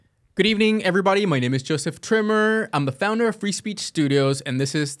Good evening, everybody. My name is Joseph Trimmer. I'm the founder of Free Speech Studios, and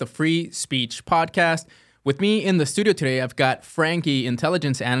this is the Free Speech Podcast. With me in the studio today, I've got Frankie,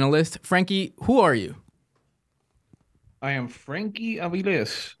 intelligence analyst. Frankie, who are you? I am Frankie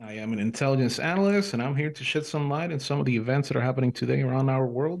Aviles. I am an intelligence analyst, and I'm here to shed some light on some of the events that are happening today around our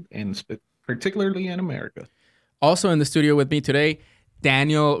world, and particularly in America. Also in the studio with me today,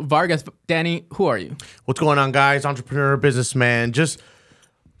 Daniel Vargas. Danny, who are you? What's going on, guys? Entrepreneur, businessman, just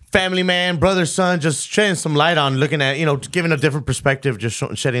family man, brother, son, just shedding some light on looking at, giving a different perspective, just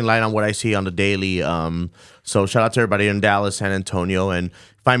shedding light on what I see on the daily. So shout out to everybody in Dallas, San Antonio, and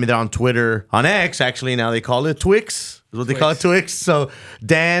find me there on Twitter, on X, actually. Now they call it Twix. Is what they call it, Twix. So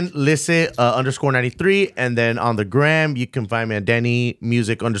Dan Lisse _93, and then on the gram, you can find me at Danny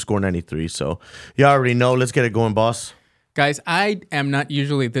Music _93. So you already know. Let's get it going, boss. Guys, I am not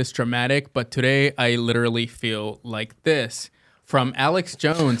usually this dramatic, but today I literally feel like this. From Alex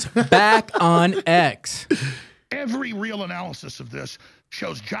Jones, back on X. Every real analysis of this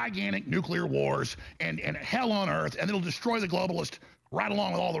shows gigantic nuclear wars and hell on earth, and it'll destroy the globalist right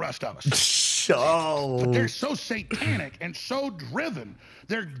along with all the rest of us. But they're so satanic and so driven.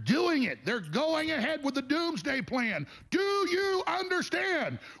 They're doing it. They're going ahead with the doomsday plan. Do you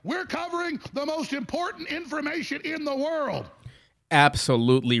understand? We're covering the most important information in the world.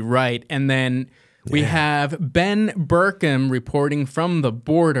 Absolutely right. And then we have Ben Bergquam reporting from the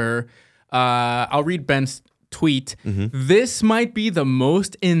border. I'll read Ben's tweet. This might be the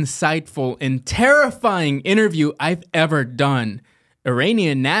most insightful and terrifying interview I've ever done.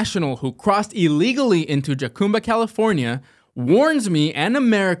 Iranian national who crossed illegally into Jacumba, California, warns me and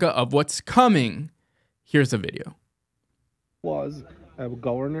America of what's coming. Here's the video. Was a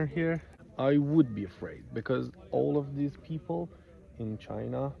governor here, I would be afraid because all of these people in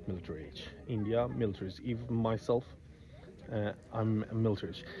China, military age, India, military age, even myself, I'm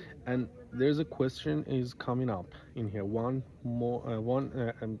military age. And there's a question is coming up in here. One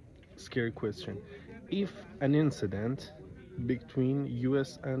scary question. If an incident between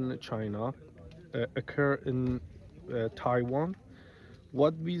US and China occur in Taiwan,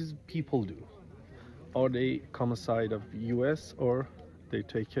 what these people do? Are they come aside of US or they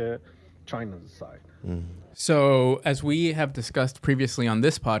take China's side? So, as we have discussed previously on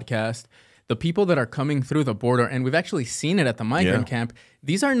this podcast, the people that are coming through the border, and we've actually seen it at the migrant camp,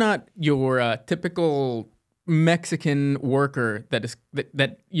 these are not your typical Mexican worker that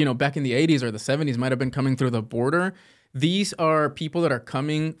back in the 80s or the 70s might have been coming through the border. These are people that are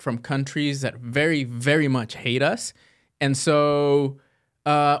coming from countries that very, very much hate us. And so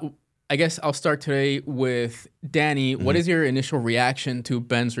I guess I'll start today with Danny. What is your initial reaction to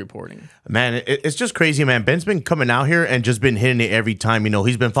Ben's reporting? Man, it's just crazy, man. Ben's been coming out here and just been hitting it every time.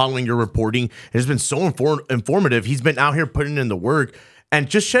 He's been following your reporting. It's been so informative. He's been out here putting in the work and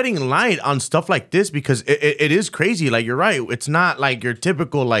just shedding light on stuff like this because it is crazy. Like, you're right. It's not like your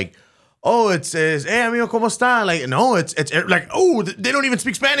typical, like, oh, it says, hey, amigo, ¿cómo está? Like, no, it's like, oh, they don't even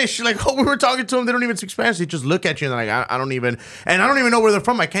speak Spanish. Like, oh, we were talking to them. They don't even speak Spanish. They just look at you and they're like, I don't even know where they're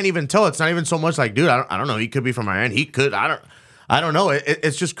from. I can't even tell. It's not even so much like, dude, I don't know. He could be from Iran. He could. I don't know.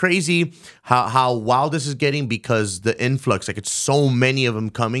 It's just crazy how wild this is getting because the influx, like, it's so many of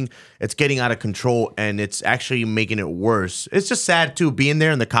them coming. It's getting out of control and it's actually making it worse. It's just sad, too, being there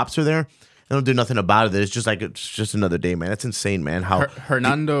and the cops are there. They don't do nothing about it. It's just another day, man. That's insane, man. How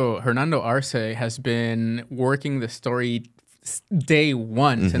Hernando Arce has been working the story day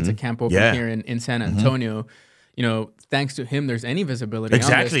one since the camp opened here in San Antonio. Thanks to him, there's any visibility on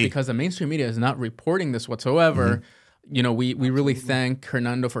this because the mainstream media is not reporting this whatsoever. We really thank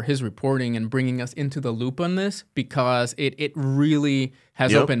Hernando for his reporting and bringing us into the loop on this because it really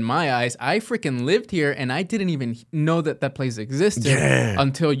has opened my eyes. I freaking lived here and I didn't even know that place existed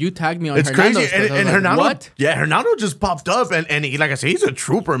until you tagged me on Hernando's. It's crazy. And Hernando, what? Yeah, Hernando just popped up and he, like I said, he's a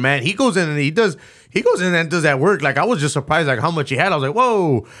trooper, man. He goes in and does that work. Like, I was just surprised like how much he had. I was like,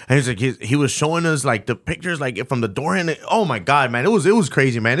 whoa. And he's like, he was showing us like the pictures like from the door and oh my God, man. It was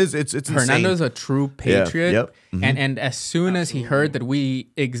crazy, man. It's insane. Hernando's a true patriot. Yep. And as soon as he heard that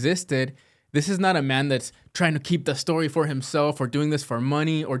we existed, this is not a man that's trying to keep the story for himself or doing this for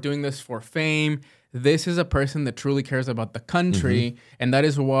money or doing this for fame. This is a person that truly cares about the country, and that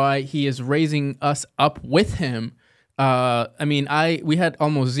is why he is raising us up with him. We had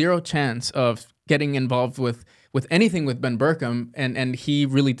almost zero chance of getting involved with anything with Ben Bergquam, and he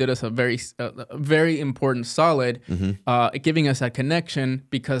really did us a very important solid, giving us that connection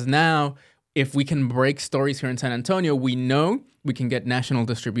because now if we can break stories here in San Antonio, we know we can get national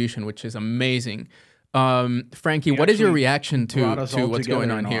distribution, which is amazing. Frankie, what is your reaction to what's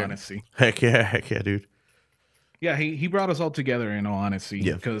going on here? Honesty. Heck yeah, dude. Yeah, he brought us all together in all honesty,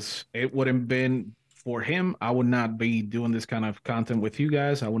 Yeah. because it wouldn't been for him, I would not be doing this kind of content with you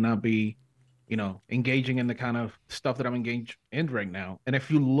guys. I would not be, engaging in the kind of stuff that I'm engaged in right now. And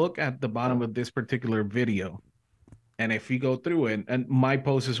if you look at the bottom of this particular video, and if you go through it, and my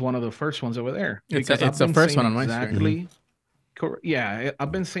post is one of the first ones over there, because It's the first one on my screen. exactly, yeah,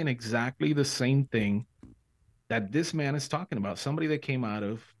 I've been saying exactly the same thing that this man is talking about. Somebody that came out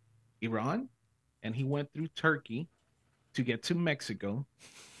of Iran, and he went through Turkey to get to Mexico,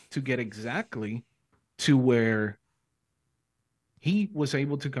 to get exactly to where he was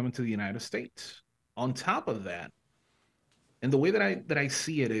able to come into the United States. On top of that, and the way that I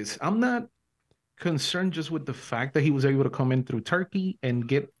see it is, I'm not concerned just with the fact that he was able to come in through Turkey and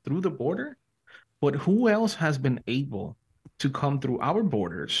get through the border, but who else has been able to come through our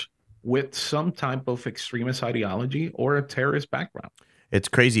borders with some type of extremist ideology or a terrorist background? It's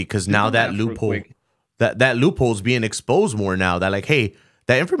crazy because now that loophole, that loophole is being exposed more now. That like, hey,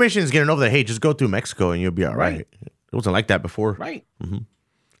 that information is getting over there. Hey, just go through Mexico and you'll be all right. It wasn't like that before. Right. Mm-hmm.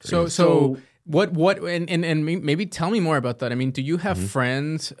 So what and maybe tell me more about that. I mean, do you have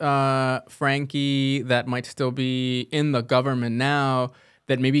friends, Frankie, that might still be in the government now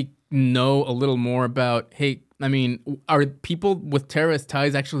that maybe know a little more about, hey, I mean, are people with terrorist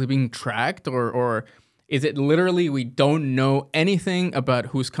ties actually being tracked, or is it literally we don't know anything about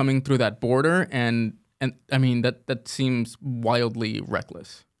who's coming through that border? And I mean, that seems wildly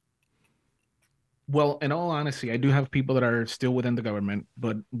reckless. Well, in all honesty, I do have people that are still within the government,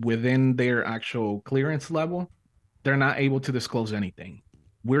 but within their actual clearance level, they're not able to disclose anything.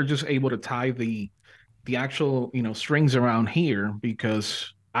 We're just able to tie the actual, strings around here,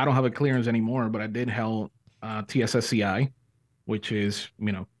 because I don't have a clearance anymore, but I did held TSSCI, which is,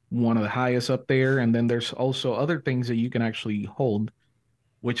 one of the highest up there. And then there's also other things that you can actually hold,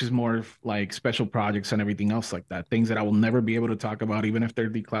 which is more of like special projects and everything else like that. Things that I will never be able to talk about, even if they're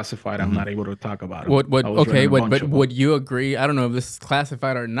declassified. I'm not able to talk about them. But would you agree? I don't know if this is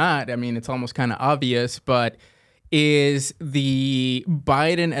classified or not. I mean, it's almost kind of obvious, but is the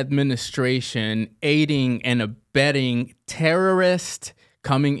Biden administration aiding and abetting terrorists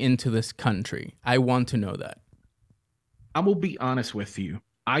coming into this country? I want to know that. I will be honest with you.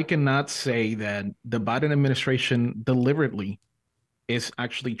 I cannot say that the Biden administration deliberately is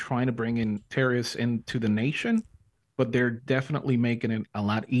actually trying to bring in terrorists into the nation, but they're definitely making it a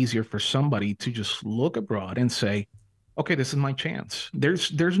lot easier for somebody to just look abroad and say, okay, this is my chance.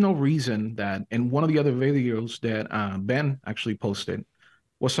 There's no reason that, and one of the other videos that Ben actually posted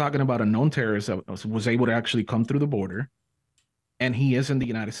was talking about a known terrorist that was able to actually come through the border, and he is in the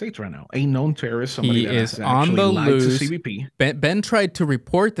United States right now. A known terrorist, somebody that is on the loose. To CBP. Ben tried to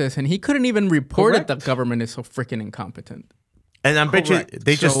report this, and he couldn't even report it. The government is so freaking incompetent. And I bet you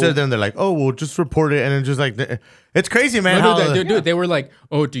they just stood there and they're like, oh, we'll just report it. And it's just like, it's crazy, man. Dude, they were like,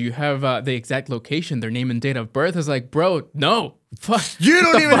 oh, do you have the exact location, their name and date of birth? I was like, bro, no. Fuck. You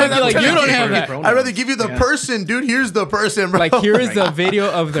don't even have that. Like, you don't have that. I'd rather give you the person, dude. Here's the person, bro. Like, here is the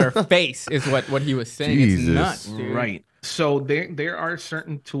video of their face, is what he was saying. Jesus. It's nuts, dude. Right. So there are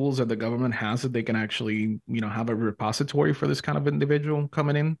certain tools that the government has that they can actually, have a repository for this kind of individual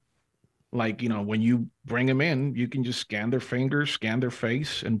coming in. Like, when you bring them in, you can just scan their fingers, scan their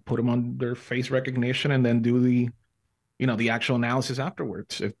face, and put them on their face recognition, and then do the actual analysis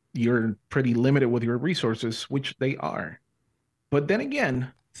afterwards. If you're pretty limited with your resources, which they are. But then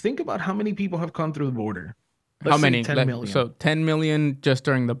again, think about how many people have come through the border. How many? 10 million. So 10 million just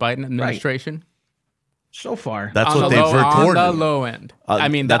during the Biden administration? Right. So far, that's what they've recorded. On the low end. I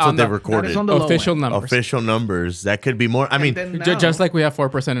mean, that's what they've recorded. Official numbers. Official numbers. That could be more. I mean, now, just like we have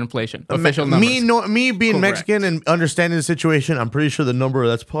 4% inflation. Official numbers. Me being Mexican and understanding the situation, I'm pretty sure the number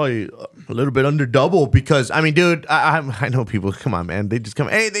that's probably a little bit under double. Because I mean, dude, I know people. Come on, man. They just come.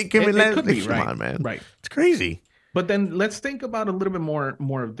 Hey, they give me. Come on, man. Right. It's crazy. But then let's think about a little bit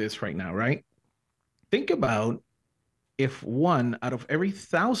more of this right now, right? Think about if 1 out of every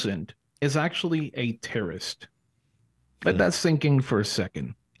 1,000 is actually a terrorist. Let that sink in for a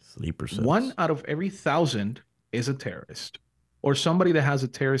second. Sleeper cells. 1 out of every 1,000 is a terrorist, or somebody that has a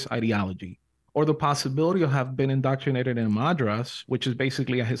terrorist ideology, or the possibility of have been indoctrinated in a madras, which is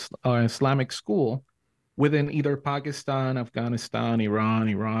basically a Islamic school within either Pakistan, Afghanistan, Iran,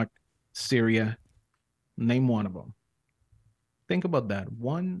 Iraq, Syria. Name one of them. Think about that.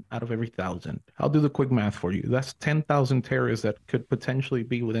 1 out of every 1,000. I'll do the quick math for you. That's 10,000 terrorists that could potentially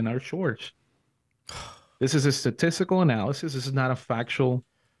be within our shores. This is a statistical analysis. This is not a factual,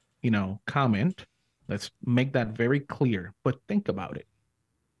 comment. Let's make that very clear. But think about it.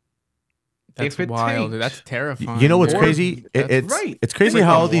 That's wild. That's terrifying. You know what's crazy? It's crazy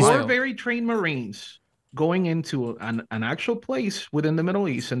how all these are very trained Marines going into an actual place within the Middle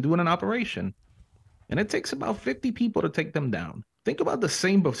East and doing an operation, and it takes about 50 people to take them down. Think about the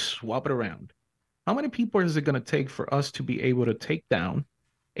same, but swap it around. How many people is it going to take for us to be able to take down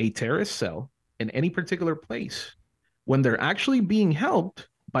a terrorist cell in any particular place when they're actually being helped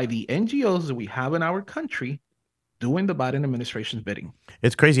by the NGOs that we have in our country doing the Biden administration's bidding?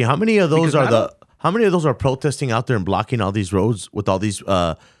 It's crazy. How many of those are protesting out there and blocking all these roads with all these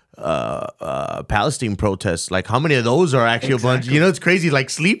Palestine protests? Like, how many of those are actually a bunch? You know, it's crazy. Like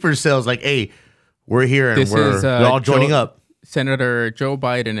sleeper cells. Like, hey, we're here and we're all joining up. Senator Joe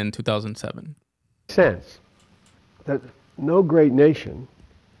Biden in 2007. Sense that no great nation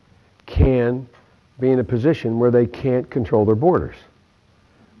can be in a position where they can't control their borders.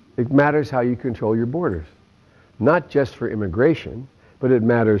 It matters how you control your borders, not just for immigration, but it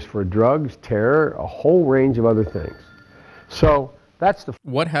matters for drugs, terror, a whole range of other things. So that's the.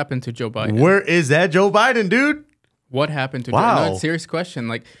 What happened to Joe Biden? Where is that Joe Biden, dude? What happened to Wow. Joe? No, it's a serious question.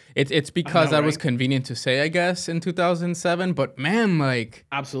 Like, it's because that was convenient to say, I guess, in 2007. But man, like,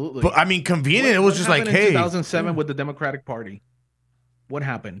 absolutely. But I mean, convenient. It was just like, hey, 2007 with the Democratic Party. What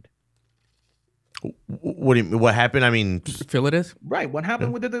happened? What do you mean? What happened? I mean, feel it is right. What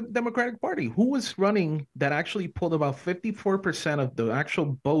happened with the Democratic Party? Who was running that actually pulled about 54% of the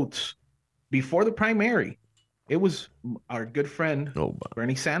actual votes before the primary? It was our good friend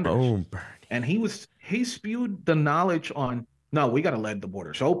Bernie Sanders. Oh, Bernie. And he spewed the knowledge on, no, we got to let the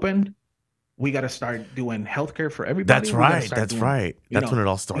borders open. We got to start doing healthcare for everybody. That's right. That's right. That's when it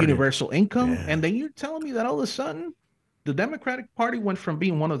all started. Universal income. Yeah. And then you're telling me that all of a sudden the Democratic Party went from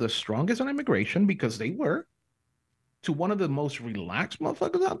being one of the strongest on immigration, because they were, to one of the most relaxed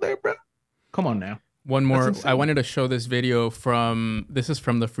motherfuckers out there, bro. Come on now. One more. I wanted to show this video this is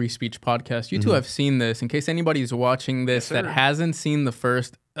from the Free Speech Podcast. You two have seen this. In case anybody's watching this that hasn't seen the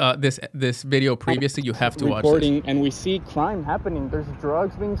first this video previously, you have to watch this. And we see crime happening. There's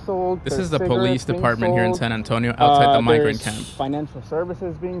drugs being sold. This is the police department here in San Antonio, outside the migrant camp. Financial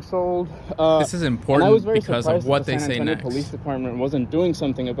services being sold. This is important because of what they say next. The police department wasn't doing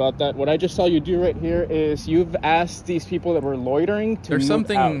something about that. What I just saw you do right here is you've asked these people that were loitering to There's move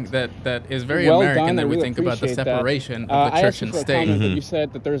something out. that is very American that we think about the separation of the church and state. That you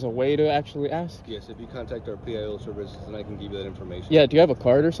said that there's a way to actually ask. Yes, if you contact our PIO services, then I can give you that information. Yeah, do you have a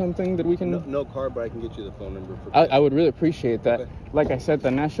card or something that we can? No card, but I can get you the phone number. I would really appreciate that. Okay. Like I said,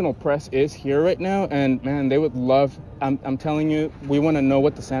 the national press is here right now, and man, they would love. I'm telling you, we want to know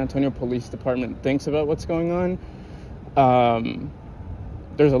what the San Antonio Police Department thinks about what's going on.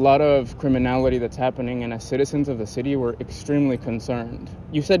 There's a lot of criminality that's happening, and as citizens of the city, we're extremely concerned.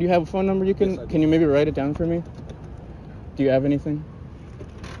 You said you have a phone number. You can. Yes, can you maybe write it down for me? Do you have anything?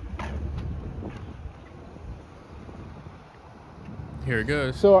 Here it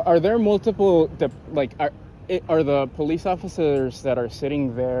goes. So are there multiple, are the police officers that are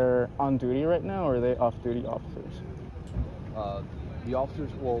sitting there on duty right now, or are they off-duty officers? The officers,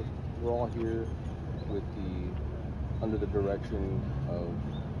 well, we're all here under the direction of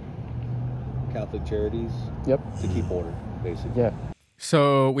Catholic Charities. Yep. To keep order, basically. Yeah.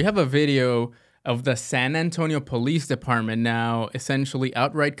 So we have a video of the San Antonio Police Department now essentially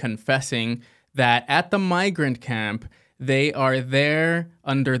outright confessing that at the migrant camp, they are there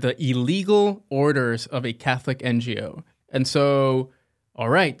under the illegal orders of a Catholic NGO. And so, all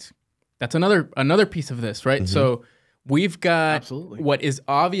right, that's another piece of this, right? Mm-hmm. So we've got what is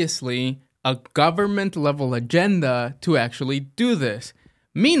obviously a government level agenda to actually do this.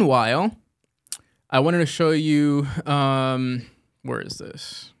 Meanwhile, I wanted to show you, where is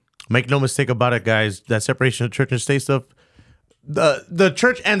this? Make no mistake about it, guys. That separation of church and state stuff, the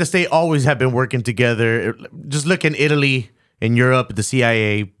church and the state always have been working together. Just look in Italy, in Europe, the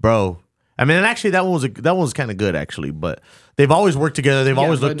CIA, bro. I mean, and actually, that one was kind of good, actually. But they've always worked together. They've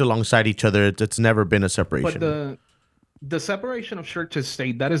always looked alongside each other. It's never been a separation. But the separation of church and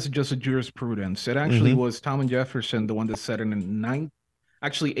state, that is just a jurisprudence. It actually was Thomas Jefferson, the one that said it in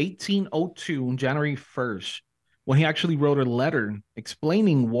 1802, January 1st, when he actually wrote a letter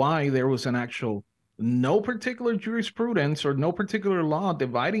explaining why there was an actual no particular jurisprudence or no particular law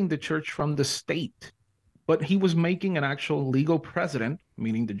dividing the church from the state. But he was making an actual legal precedent,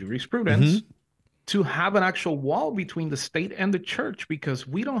 meaning the jurisprudence, to have an actual wall between the state and the church, because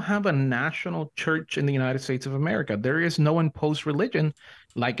we don't have a national church in the United States of America. There is no imposed religion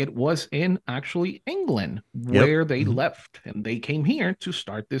like it was in actually England, where they left and they came here to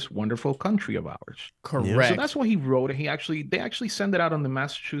start this wonderful country of ours. Correct. So that's what he wrote. They actually sent it out on the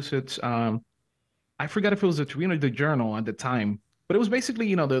Massachusetts, I forgot if it was the Tribune or the Journal at the time, but it was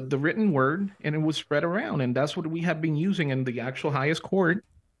basically, the written word, and it was spread around. And that's what we have been using in the actual highest court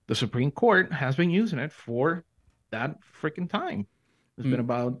the Supreme Court has been using it for that freaking time. It's been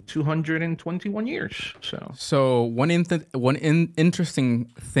about 221 years. So interesting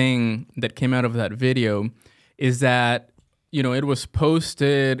thing that came out of that video is that, you know, it was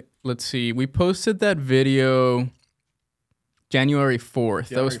posted. Let's see, we posted that video January 4th.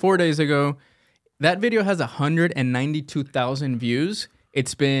 That was 4 days ago. That video has 192,000 views.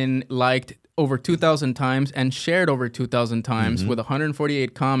 It's been liked over 2,000 times and shared over 2,000 times with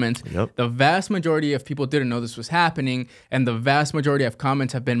 148 comments. Yep. The vast majority of people didn't know this was happening, and the vast majority of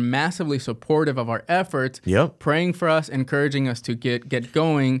comments have been massively supportive of our efforts, praying for us, encouraging us to get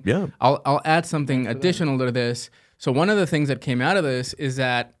going. Yeah. I'll add something additional to this. So one of the things that came out of this is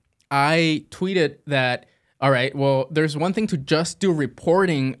that I tweeted that, all right, well, there's one thing to just do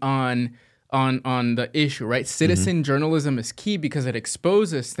reporting on the issue, right? Citizen journalism is key because it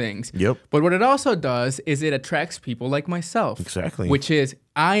exposes things. Yep. But what it also does is it attracts people like myself. Exactly. Which is,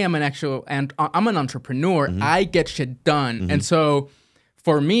 I'm an entrepreneur. I get shit done. And so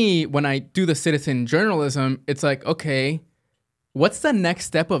for me, when I do the citizen journalism, it's like, okay, what's the next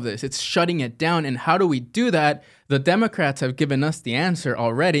step of this? It's shutting it down. And how do we do that? The Democrats have given us the answer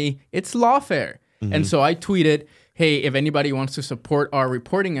already. It's lawfare. And so I tweeted, hey, if anybody wants to support our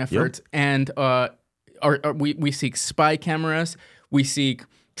reporting efforts, and we seek spy cameras, we seek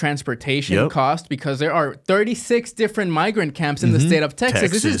transportation cost, because there are 36 different migrant camps in the state of Texas.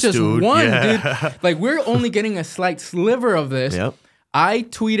 This is just one, dude. Like, we're only getting a slight sliver of this. I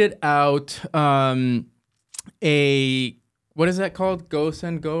tweeted out what is that called? Go,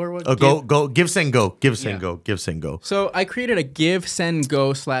 send, go, or what? Give, send, go. Give, send, go. Give, send, go. So I created a give, send,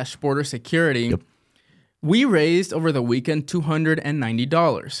 go / border security. We raised over the weekend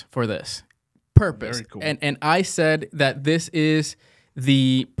 $290 for this purpose. Very cool. And I said that this is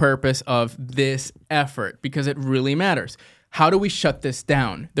the purpose of this effort because it really matters. How do we shut this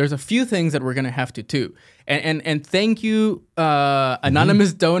down? There's a few things that we're going to have to do. And thank you,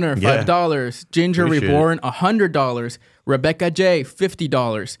 anonymous donor, $5. Ginger Appreciate Reborn, $100. Rebecca J,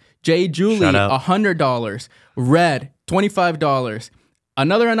 $50. J. Julie, $100. Red, $25.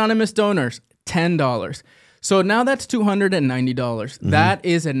 Another anonymous donor, $10. So now that's $290. That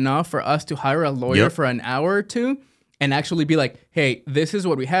is enough for us to hire a lawyer for an hour or two and actually be like, hey, this is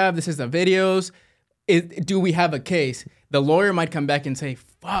what we have. This is the videos. Do we have a case? The lawyer might come back and say,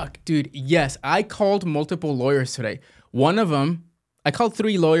 fuck, dude, yes, I called multiple lawyers today. One of them, I called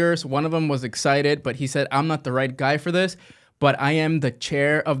 3 lawyers. One of them was excited, but he said, I'm not the right guy for this, but I am the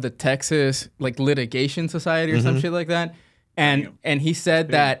chair of the Texas Litigation Society or some shit like that. And he said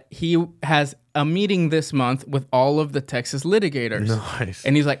that he has a meeting this month with all of the Texas litigators. Nice.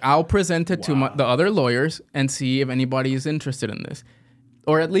 And he's like, I'll present it to the other lawyers and see if anybody is interested in this,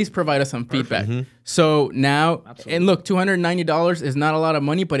 or at least provide us some feedback. So now, and look, $290 is not a lot of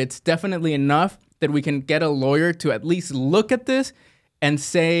money, but it's definitely enough that we can get a lawyer to at least look at this and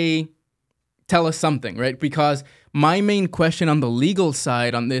tell us something, right? Because my main question on the legal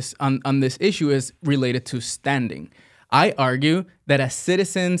side on this issue is related to standing. I argue that as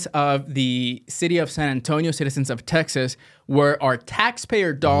citizens of the city of San Antonio, citizens of Texas, where our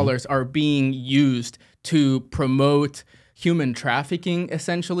taxpayer dollars are being used to promote human trafficking,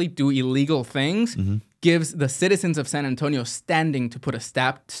 essentially do illegal things, gives the citizens of San Antonio standing to put a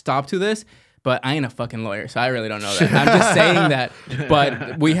stop to this. But I ain't a fucking lawyer, so I really don't know that. I'm just saying that.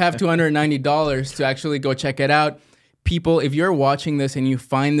 But we have $290 to actually go check it out. People, if you're watching this and you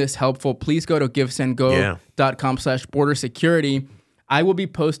find this helpful, please go to givesendgo.com/border security. I will be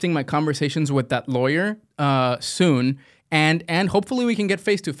posting my conversations with that lawyer soon. And hopefully we can get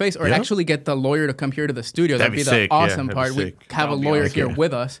face-to-face or actually get the lawyer to come here to the studio. That'd be the awesome part. We have a lawyer here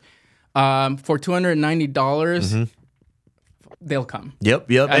with us. For $290, they'll come. Yep.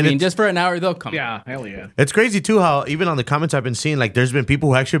 I mean, just for an hour, they'll come. Yeah, hell yeah. It's crazy, too, how even on the comments I've been seeing, like, there's been people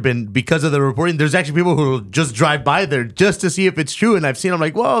who actually been, because of the reporting, there's actually people who will just drive by there just to see if it's true. And I've seen, I'm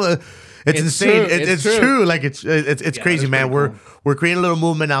like, well, it's insane. It's true. Like, it's crazy, man. Cool. We're creating a little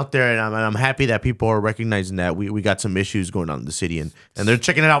movement out there, and I'm happy that people are recognizing that we got some issues going on in the city, and they're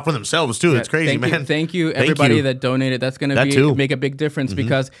checking it out for themselves, too. It's crazy, man. Thank you, everybody that donated. That's going to make a big difference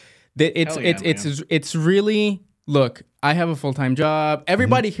because it's really... Look, I have a full-time job.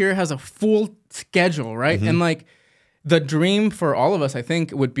 Everybody here has a full schedule, right? And like the dream for all of us, I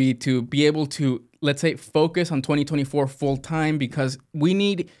think, would be to be able to, let's say, focus on 2024 full-time because we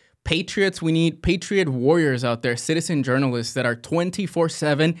need patriots. We need patriot warriors out there, citizen journalists that are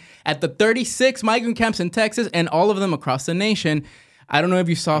 24/7 at the 36 migrant camps in Texas and all of them across the nation. I don't know if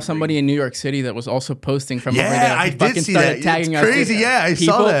you saw somebody in New York City that was also posting from over there. Yeah, I did see that. Tagging It's crazy. Yeah, I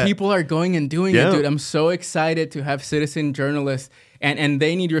saw that. People are going and doing it, dude. I'm so excited to have citizen journalists, and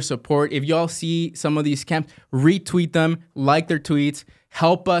they need your support. If y'all see some of these camps, retweet them, like their tweets,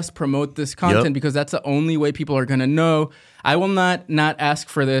 help us promote this content because that's the only way people are going to know. I will not ask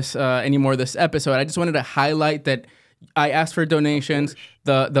for this anymore this episode. I just wanted to highlight that I asked for donations.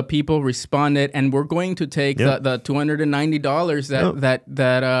 The people responded, and we're going to take the $290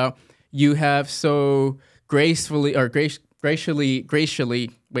 that you have so gracefully or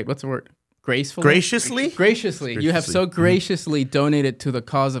graciously. Wait, what's the word? Graciously. You have so graciously donated to the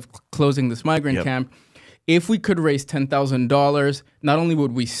cause of closing this migrant camp. If we could raise $10,000, not only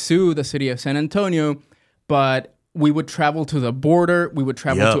would we sue the city of San Antonio, but we would travel to the border, we would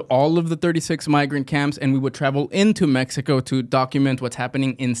travel to all of the 36 migrant camps, and we would travel into Mexico to document what's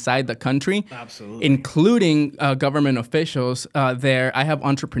happening inside the country. Absolutely. Including government officials there. I have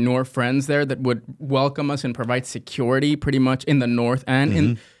entrepreneur friends there that would welcome us and provide security pretty much in the north.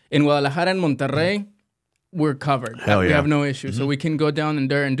 And in Guadalajara and Monterrey, we're covered. We have no issue. So we can go down in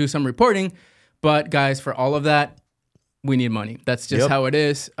there and do some reporting. But guys, for all of that, we need money. That's just how it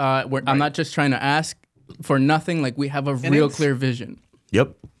is. I'm not just trying to ask for nothing. Like, we have a real clear vision.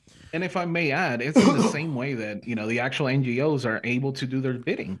 And if I may add, it's in the same way that, the actual NGOs are able to do their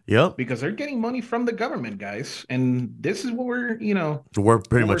bidding. Because they're getting money from the government, guys. And this is what we're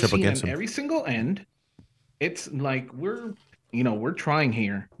pretty much up against them. Every single end. It's like we're trying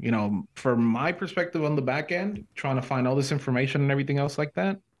here, from my perspective on the back end, trying to find all this information and everything else like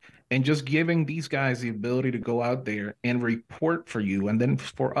that. And just giving these guys the ability to go out there and report for you. And then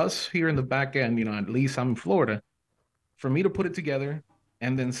for us here in the back end, at least I'm in Florida, for me to put it together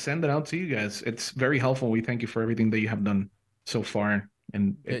and then send it out to you guys, it's very helpful. We thank you for everything that you have done so far.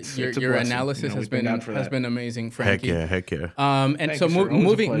 And your analysis has been amazing, Frankie. Heck yeah. And so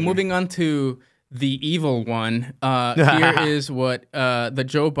moving on to the evil one, here is what the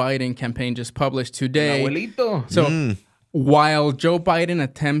Joe Biden campaign just published today. So while Joe Biden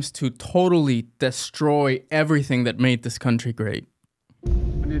attempts to totally destroy everything that made this country great.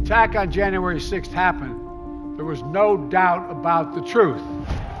 When the attack on January 6th happened, there was no doubt about the truth.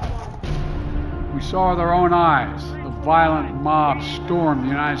 We saw with our own eyes the violent mob storm the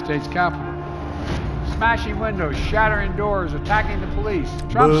United States Capitol, smashing windows, shattering doors, attacking the police.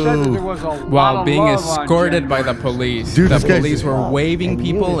 Trump said that there was a lot of being love escorted by the police. Dude, the police were waving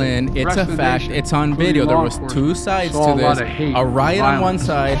people in. It's a fact. It's on video. There was two sides to this. A riot on one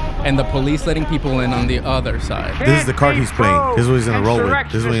side and the police letting people in on the other side. This is the card he's playing. This is what he's going to roll with.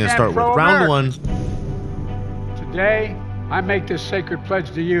 This is what he's going to start with. Round one. Today, I make this sacred pledge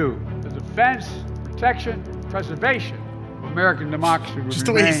to you. The defense, protection, preservation American democracy will just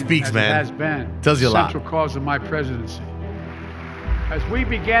the way he speaks, as man, it has been tells you a lot. Central cause of my presidency. As we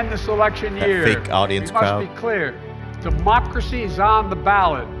begin this election year, fake audience we must crowd. be clear: democracy is on the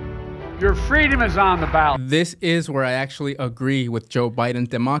ballot. Your freedom is on the ballot. This is where I actually agree with Joe Biden.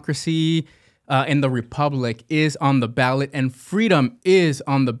 Democracy in the republic is on the ballot, and freedom is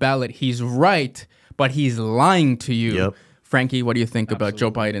on the ballot. He's right, but he's lying to you. Frankie, what do you think about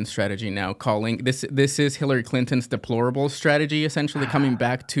Joe Biden's strategy now? Calling this is Hillary Clinton's deplorable strategy, essentially coming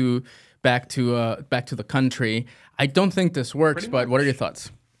back to the country. I don't think this works, but what are your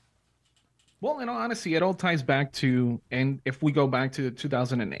thoughts? Well, honestly, it all ties back to, and if we go back to the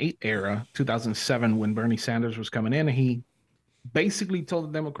 2008 era, 2007, when Bernie Sanders was coming in, he basically told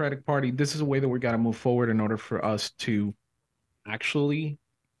the Democratic Party, this is a way that we got to move forward in order for us to actually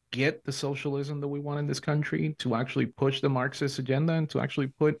get the socialism that we want in this country, to actually push the Marxist agenda, and to actually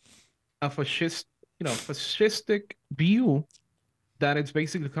put a fascistic view that it's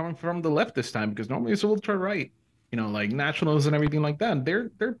basically coming from the left this time, because normally it's ultra right, like nationalism and everything like that.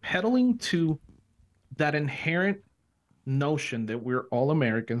 They're peddling to that inherent notion that we're all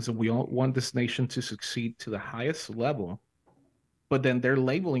Americans and we all want this nation to succeed to the highest level. But then they're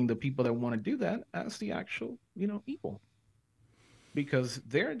labeling the people that want to do that as the actual, evil. Because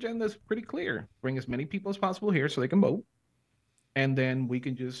their agenda is pretty clear. Bring as many people as possible here so they can vote. And then we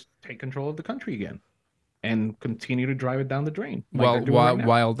can just take control of the country again and continue to drive it down the drain.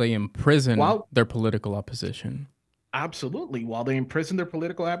 While they imprison their political opposition. Absolutely. While they imprison their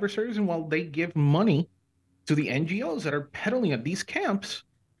political adversaries and while they give money to the NGOs that are peddling at these camps,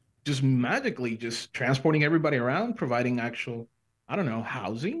 just magically just transporting everybody around, providing actual,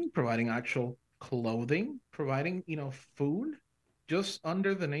 housing, providing actual clothing, providing, food, just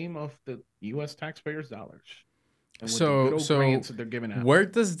under the name of the U.S. taxpayers' dollars. So that they're giving out. Where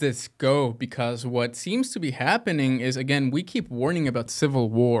does this go? Because what seems to be happening is, again, we keep warning about civil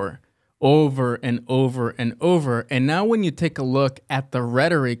war. over and over and over. And now when you take a look at the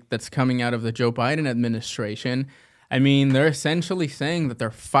rhetoric that's coming out of the Joe Biden administration, I mean, they're essentially saying that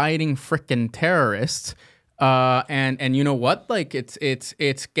they're fighting freaking terrorists. And you know what? Like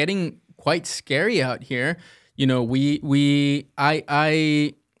it's getting quite scary out here. You know,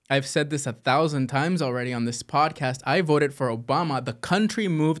 I've said this 1,000 times already on this podcast. I voted for Obama. The country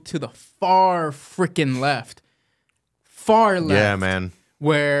moved to the far freaking left. Far left. Yeah, man.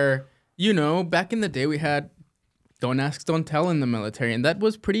 Where, you know, back in the day we had don't ask, don't tell in the military. And that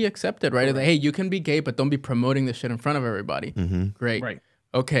was pretty accepted, right? Like, hey, you can be gay, but don't be promoting this shit in front of everybody. Mm-hmm. Great. Right.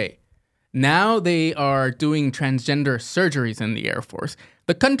 Okay. Now they are doing transgender surgeries in the Air Force.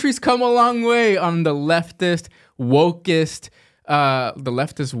 The country's come a long way on the leftist, wokeism.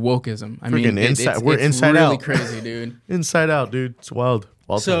 I mean, we're it's inside really out. crazy, dude. Inside out, dude. It's wild.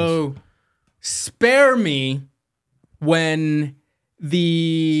 So spare me when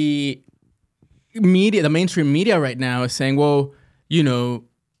the media, the mainstream media right now is saying, well, you know,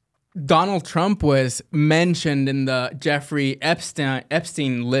 Donald Trump was mentioned in the Jeffrey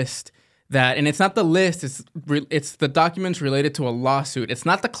Epstein list. That, and it's not the list, it's the documents related to a lawsuit. It's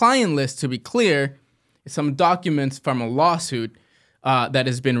not the client list, to be clear. It's some documents from a lawsuit that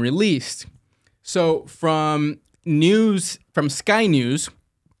has been released. So from Sky News,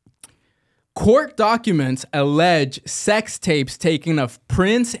 court documents allege sex tapes taken of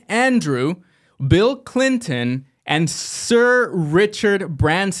Prince Andrew, Bill Clinton, and Sir Richard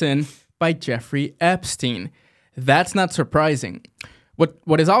Branson by Jeffrey Epstein. That's not surprising.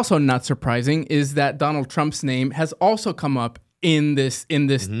 What is also not surprising is that Donald Trump's name has also come up in this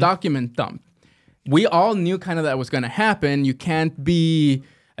document dump. We all knew kind of that was going to happen. You couldn't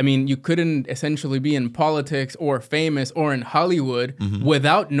essentially be in politics or famous or in Hollywood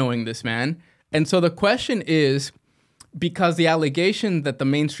without knowing this man. And so the question is, because the allegation that the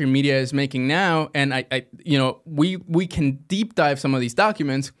mainstream media is making now, and we can deep dive some of these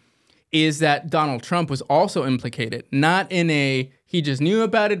documents, is that Donald Trump was also implicated, not in he just knew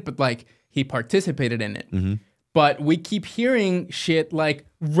about it, but like he participated in it. Mm-hmm. But we keep hearing shit like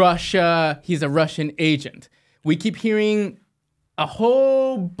Russia, he's a Russian agent. We keep hearing a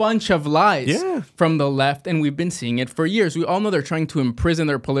whole bunch of lies from the left, and we've been seeing it for years. We all know they're trying to imprison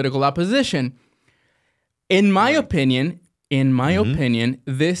their political opposition. In my opinion,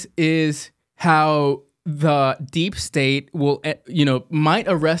 this is how the deep state will, might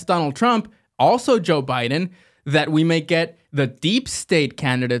arrest Donald Trump, also Joe Biden, that we may get the deep state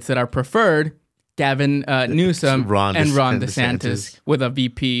candidates that are preferred, Gavin Newsom and Ron DeSantis with a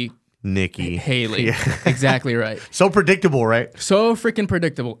VP, Nikki Haley. Yeah. Exactly right. So predictable, right? So freaking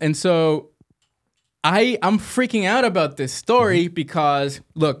predictable. And so I'm freaking out about this story because,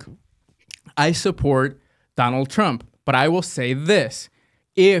 look, I support Donald Trump, but I will say this.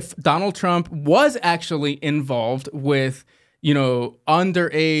 If Donald Trump was actually involved with,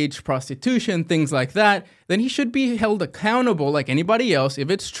 underage prostitution, things like that, then he should be held accountable like anybody else if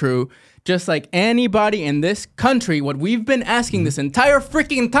it's true. Just like anybody in this country, what we've been asking this entire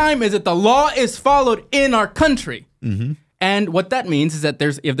freaking time is that the law is followed in our country. Mm-hmm. And what that means is that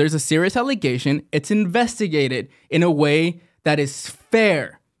if there's a serious allegation, it's investigated in a way that is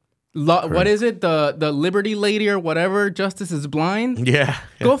fair. What is it? The Liberty Lady or whatever, justice is blind? Yeah.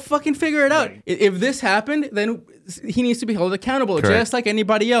 Go fucking figure it out. Right. If this happened, then he needs to be held accountable, just like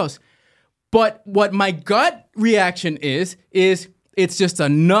anybody else. But what my gut reaction is it's just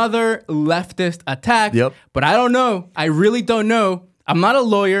another leftist attack. Yep. But I don't know. I really don't know. I'm not a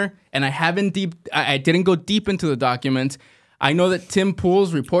lawyer, and I didn't go deep into the documents. I know that Tim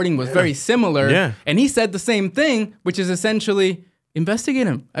Pool's reporting was very similar, and he said the same thing, which is essentially investigate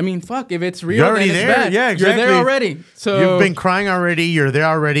him. I mean, fuck, if it's real, you're already then it's there. bad. Yeah, exactly. You're there already. So you've been crying already. You're there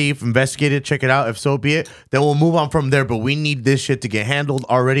already. If investigate it, check it out. If so be it, then we'll move on from there. But we need this shit to get handled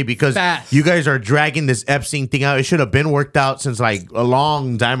already because you guys are dragging this Epstein thing out. It should have been worked out since like a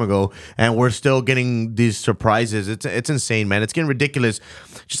long time ago, and we're still getting these surprises. It's insane, man. It's getting ridiculous.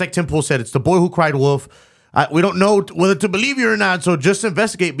 Just like Tim Pool said, it's the boy who cried wolf. We don't know whether to believe you or not, so just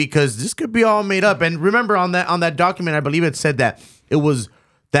investigate because this could be all made up. And remember on that document, I believe it said that it was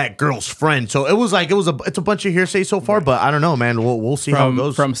that girl's friend. So it's a bunch of hearsay so far, but I don't know, man. We'll see how it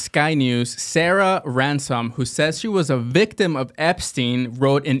goes. From Sky News, Sarah Ransom, who says she was a victim of Epstein,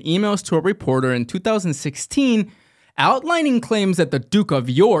 wrote in emails to a reporter in 2016 outlining claims that the Duke of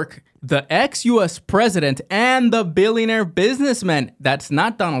York, the ex-U.S. president, and the billionaire businessman, that's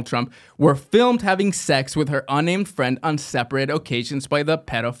not Donald Trump, were filmed having sex with her unnamed friend on separate occasions by the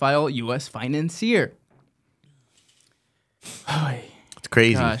pedophile U.S. financier. It's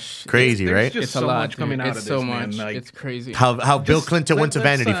crazy. Gosh, Crazy, there's right? just It's so a lot, much coming dude. out It's of so this, much. man. Like, It's crazy. How Bill Clinton went to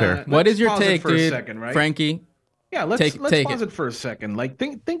let's, Vanity Fair. What let's is your pause it take, for a dude? second, right? Frankie? Yeah, let's take pause it for a second. Like,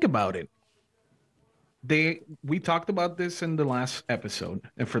 think about it. We talked about this in the last episode,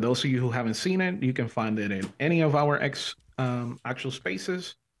 and for those of you who haven't seen it, you can find it in any of our actual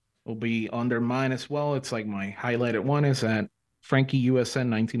spaces. Will be under mine as well. It's like my highlighted one is at Frankie USN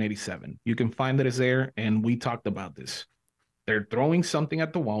 1987. You can find it as there, and we talked about this. They're throwing something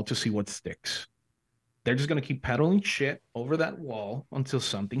at the wall to see what sticks. They're just gonna keep peddling shit over that wall until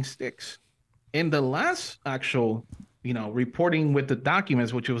something sticks. In the last actual, reporting with the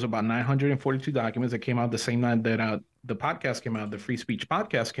documents, which was about 942 documents that came out the same night that the podcast came out, the free speech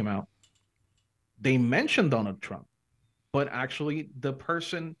podcast came out, they mentioned Donald Trump, but actually the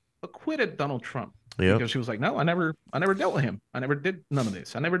person acquitted Donald Trump because she was like, no, I never dealt with him. I never did none of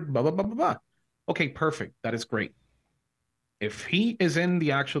this. I never blah, blah, blah, blah, blah. Okay, perfect. That is great. If he is in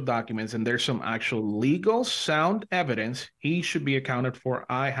the actual documents and there's some actual legal sound evidence, he should be accounted for.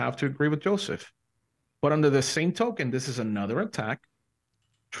 I have to agree with Joseph. But under the same token, this is another attack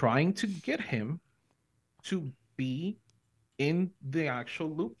trying to get him to be in the actual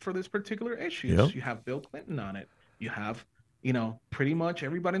loop for this particular issue. Yep. You have Bill Clinton on it. You have, pretty much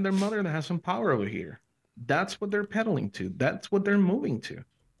everybody and their mother that has some power over here. That's what they're peddling to. That's what they're moving to.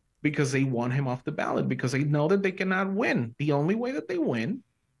 Because they want him off the ballot, because they know that they cannot win. The only way that they win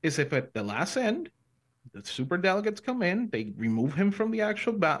is if at the last end, the super delegates come in, they remove him from the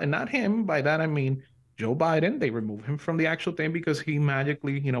actual ballot, and not him. By that, I mean Joe Biden. They remove him from the actual thing because he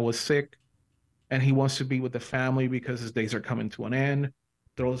magically, was sick and he wants to be with the family because his days are coming to an end.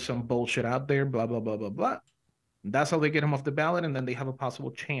 Throw some bullshit out there, blah, blah, blah, blah, blah. And that's how they get him off the ballot. And then they have a possible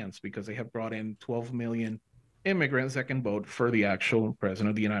chance because they have brought in 12 million immigrants that can vote for the actual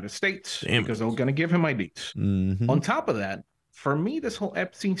president of the United States because they're going to give him IDs. Mm-hmm. On top of that, for me, this whole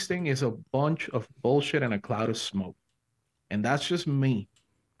Epstein thing is a bunch of bullshit and a cloud of smoke. And that's just me,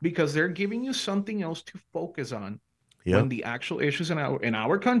 because they're giving you something else to focus on when the actual issues in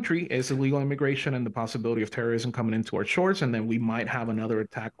our country is illegal immigration and the possibility of terrorism coming into our shores. And then we might have another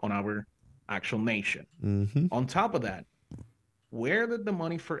attack on our actual nation. Mm-hmm. On top of that, where did the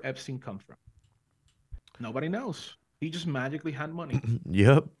money for Epstein come from? Nobody knows. He just magically had money.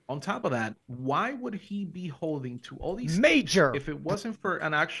 Yep. On top of that, why would he be holding to all these major if it wasn't for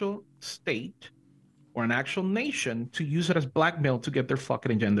an actual state or an actual nation to use it as blackmail to get their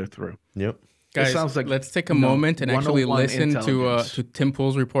fucking agenda through? Yep. Guys, sounds like, let's take a moment and actually 101 listen to Tim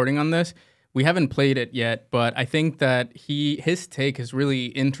Pool's reporting on this. We haven't played it yet, but I think that his take is really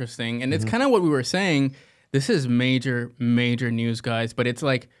interesting. And it's kind of what we were saying. This is major, major news, guys. But it's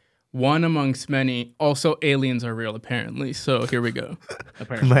like one amongst many. Also, aliens are real, apparently. So here we go.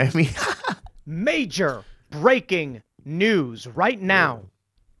 Miami. Major breaking news right now.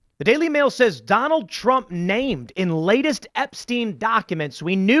 The Daily Mail says Donald Trump named in latest Epstein documents.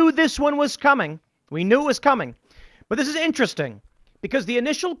 We knew this one was coming. We knew it was coming. But this is interesting because the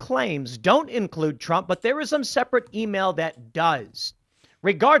initial claims don't include Trump, but there is some separate email that does.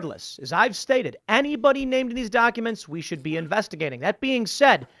 Regardless, as I've stated, anybody named in these documents, we should be investigating. That being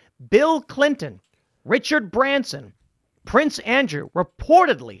said, Bill Clinton, Richard Branson, Prince Andrew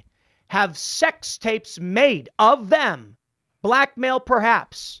reportedly have sex tapes made of them, blackmail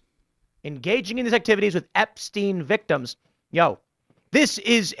perhaps, engaging in these activities with Epstein victims. Yo, this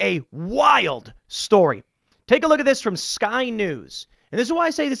is a wild story. Take a look at this from Sky News. And this is why I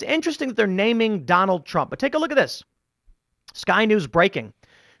say it's interesting that they're naming Donald Trump. But take a look at this. Sky News breaking.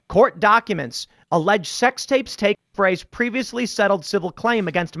 Court documents allege sex tapes take phrase previously settled civil claim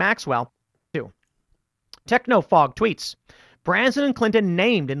against Maxwell. Technofog tweets. Branson and Clinton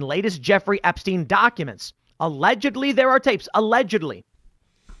named in latest Jeffrey Epstein documents. Allegedly, there are tapes. Allegedly.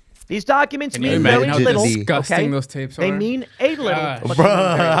 These documents mean very little. Disgusting those tapes are. They mean a little. Bro,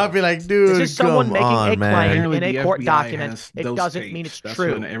 I'd be like, dude, this is someone come making on, a man. claim in a court FBI document. It those doesn't tapes. mean it's That's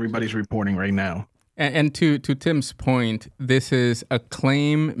true. what everybody's reporting right now. And to Tim's point, this is a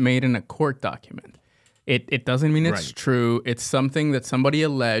claim made in a court document. It doesn't mean it's true. It's something that somebody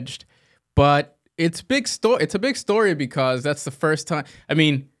alleged, but it's big story. It's a big story because that's the first time. I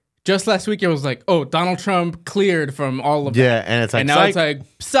mean, just last week it was like, oh, Donald Trump cleared from all of that. Yeah, and it's like, and now it's like,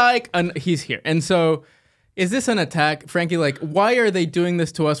 psych, and he's here. And so, is this an attack, Frankie? Like, why are they doing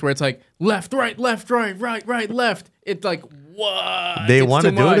this to us? Where it's like left, right, left. It's like what? They want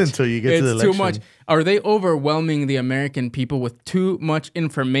to do it until you get to the election. It's too much. Are they overwhelming the American people with too much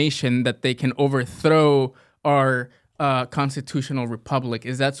information that they can overthrow our constitutional republic?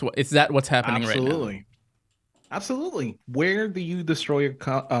 Is that what's happening right now? Absolutely. Where do you destroy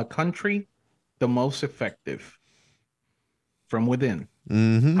a country the most effective? From within.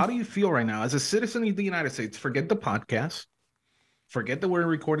 How do you feel right now as a citizen of the United States? Forget the podcast. Forget that we're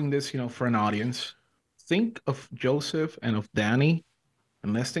recording this, for an audience. Think of Joseph and of Danny,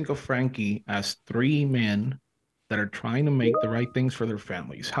 and let's think of Frankie as three men that are trying to make the right things for their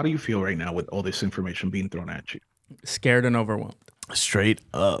families. How do you feel right now with all this information being thrown at you? Scared and overwhelmed. Straight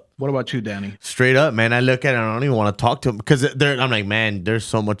up. What about you, Danny? Straight up, man. I look at it, I don't even want to talk to him because I'm like, man, there's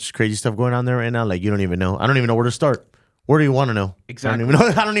so much crazy stuff going on there right now. Like, you don't even know. I don't even know where to start. Where do you want to know? Exactly.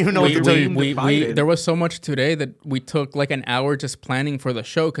 I don't even know what to tell you. There was so much today that we took like an hour just planning for the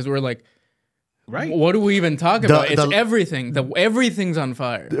show because we were like, right, what do we even talk about? It's everything. Everything's on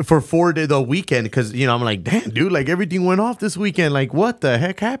fire. For 4 days, the weekend, because, I'm like, damn, dude, like everything went off this weekend. Like, what the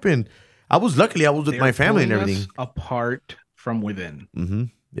heck happened? I was with my family and everything. Us apart from within. Mm-hmm.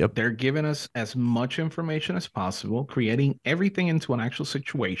 Yep. They're giving us as much information as possible, creating everything into an actual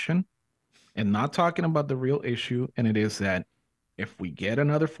situation, and not talking about the real issue. And it is that if we get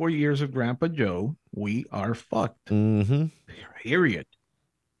another 4 years of Grandpa Joe, we are fucked. Mm-hmm. Period.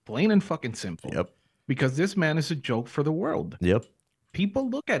 Plain and fucking simple. Yep. Because this man is a joke for the world. Yep. People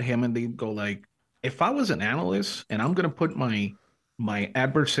look at him and they go like, if I was an analyst, and I'm going to put my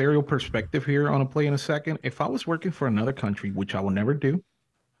adversarial perspective here on a play in a second. If I was working for another country, which I will never do,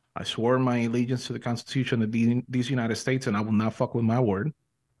 I swore my allegiance to the Constitution of these United States, and I will not fuck with my word.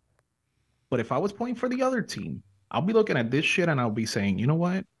 But if I was playing for the other team, I'll be looking at this shit and I'll be saying, you know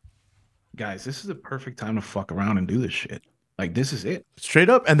what? Guys, this is the perfect time to fuck around and do this shit. Like, this is it. Straight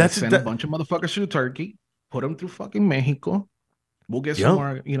up. And that's send a bunch of motherfuckers through Turkey, put them through fucking Mexico. We'll get some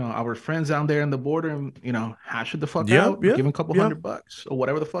more, our friends down there in the border and, hash it the fuck out. Give them a couple $100 or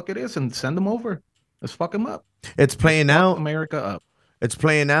whatever the fuck it is and send them over. Let's fuck them up. It's playing out. America up. It's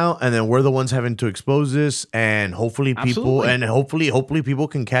playing out, and then we're the ones having to expose this, and hopefully people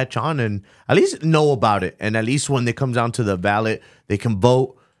can catch on and at least know about it, and at least when it comes down to the ballot, they can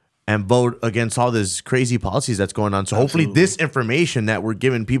vote against all this crazy policies that's going on. So hopefully this information that we're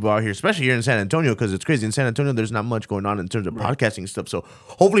giving people out here, especially here in San Antonio, because it's crazy in San Antonio, there's not much going on in terms of podcasting stuff. So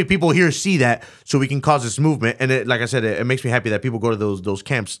hopefully people here see that, so we can cause this movement. And like I said, it makes me happy that people go to those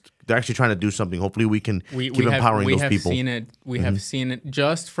camps. They're actually trying to do something. Hopefully we can keep empowering those people. We have seen it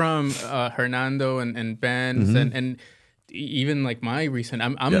just from Hernando and Ben's and even like my recent.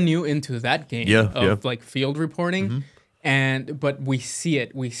 I'm new into that game of like field reporting. But we see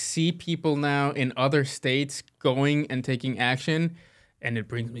it. We see people now in other states going and taking action, and it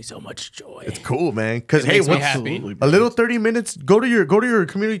brings me so much joy. It's cool, man. Because hey, a little 30 minutes. Go to your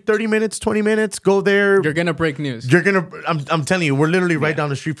community. 30 minutes, 20 minutes. Go there. You're gonna break news. I'm telling you, we're literally right down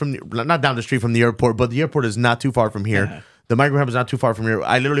the street from not down the street from the airport, but the airport is not too far from here. Yeah. The microhub is not too far from here.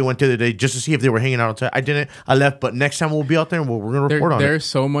 I literally went the other day just to see if they were hanging out outside. I didn't. I left, but next time we'll be out there and we're going to report on it. There's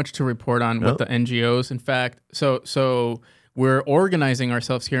so much to report on with the NGOs. In fact, so we're organizing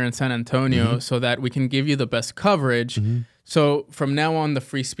ourselves here in San Antonio so that we can give you the best coverage. So from now on, the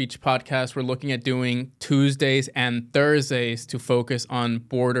Free Speech Podcast, we're looking at doing Tuesdays and Thursdays to focus on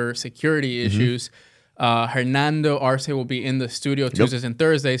border security issues. Hernando Arce will be in the studio Tuesdays and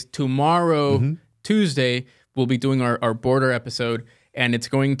Thursdays. Tomorrow, Tuesday, we'll be doing our border episode, and it's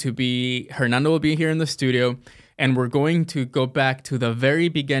going to be, Hernando will be here in the studio, and we're going to go back to the very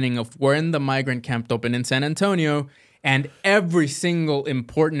beginning of when the migrant camp opened in San Antonio and every single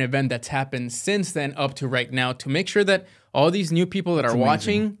important event that's happened since then up to right now, to make sure that all these new people that are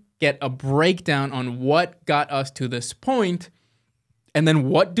watching get a breakdown on what got us to this point, and then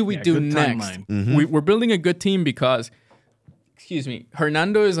what do we do next. We're building a good team because,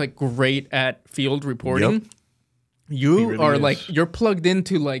 Hernando is like great at field reporting. You really are like, you're plugged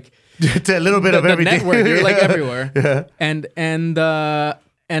into like it's a little bit of everything. Network. You're like everywhere.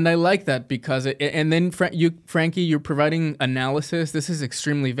 And I like that because and then Frankie, you're providing analysis. This is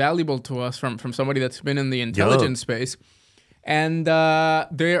extremely valuable to us from somebody that's been in the intelligence space. And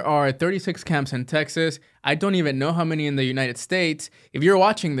there are 36 camps in Texas. I don't even know how many in the United States. If you're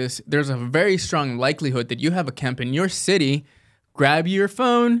watching this, there's a very strong likelihood that you have a camp in your city. Grab your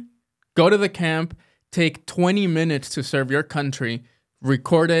phone, go to the camp, take 20 minutes to serve your country,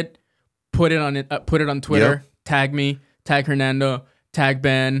 record it, put it on Twitter, tag me, tag Hernando, tag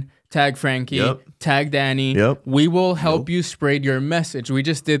Ben, tag Frankie, tag Danny. We will help you spread your message. We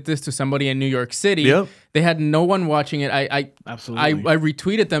just did this to somebody in New York City. They had no one watching it. I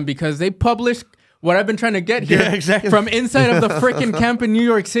retweeted them because they published what I've been trying to get here from inside of the freaking camp in New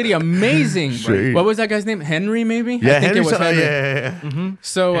York City. Amazing. What was that guy's name? Henry, maybe? Yeah, I think it was Henry.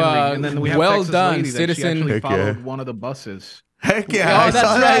 So, and then we have well Texas done, lady citizen. That she followed one of the buses. Heck yeah.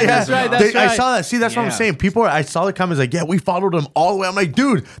 That's right. I saw that. See, that's what I'm saying. I saw the comments like, we followed them all the way. I'm like,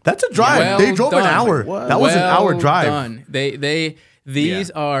 dude, that's a drive. They drove an hour. That was an hour drive. Done.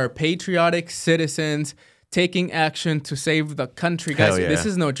 These are patriotic citizens taking action to save the country. Guys, this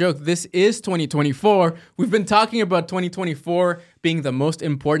is no joke. This is 2024. We've been talking about 2024 being the most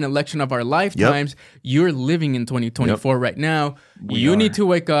important election of our lifetimes. You're living in 2024 right now. You need to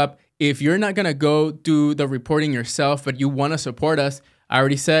wake up. If you're not going to go do the reporting yourself, but you want to support us, I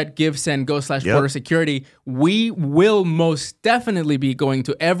already said, give, send, go /border security. We will most definitely be going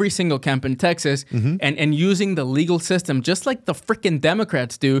to every single camp in Texas and using the legal system, just like the freaking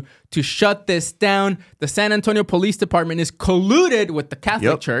Democrats do, to shut this down. The San Antonio Police Department is colluded with the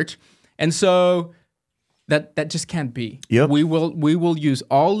Catholic Church. And so that just can't be. We will use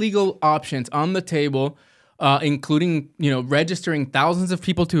all legal options on the table, including, registering thousands of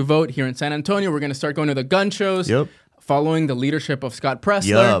people to vote here in San Antonio. We're going to start going to the gun shows. Following the leadership of Scott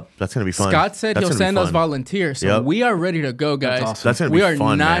Pressler. That's going to be fun. Scott said he'll send us volunteers. So we are ready to go, guys. That's awesome. That's going to be fun,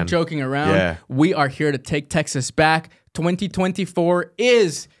 We are not man. joking around. We are here to take Texas back. 2024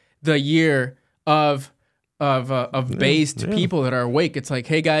 is the year of based people that are awake. It's like,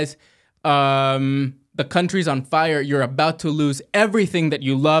 hey, guys, the country's on fire. You're about to lose everything that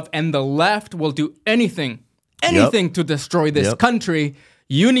you love, and the left will do anything to destroy this country.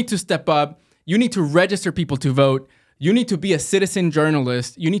 You need to step up. You need to register people to vote. You need to be a citizen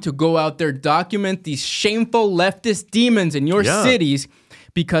journalist. You need to go out there, document these shameful leftist demons in your cities,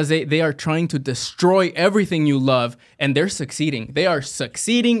 because they are trying to destroy everything you love, and they're succeeding. They are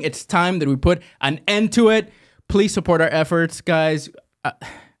succeeding. It's time that we put an end to it. Please support our efforts, guys.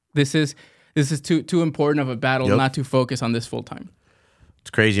 This is too important of a battle not to focus on this full time. It's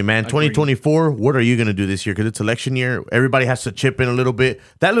crazy, man. 2024, what are you going to do this year? Because it's election year. Everybody has to chip in a little bit.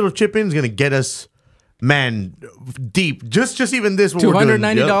 That little chip in is going to get us, man, deep. Just even this.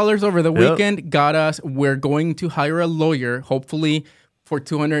 $290 over the weekend got us. We're going to hire a lawyer, hopefully for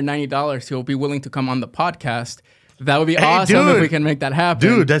 $290. He'll be willing to come on the podcast. That would be awesome if we can make that happen.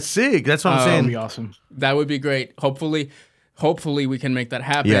 Dude, that's sick. That's what I'm saying. That would be awesome. That would be great. Hopefully we can make that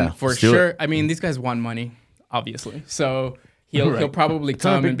happen for sure. I mean, these guys want money, obviously. So he'll probably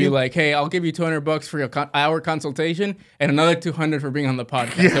come and be like, hey, I'll give you $200 for your hour consultation and another $200 for being on the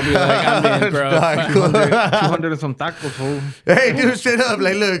podcast. He'll be like, I'm being bro. 200 and some tacos, fool. Hey, dude, straight up.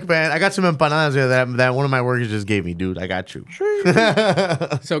 Like, look, man, I got some empanadas here that one of my workers just gave me, dude. I got you.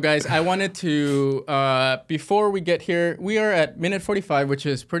 So, guys, I wanted to, before we get here, we are at minute 45, which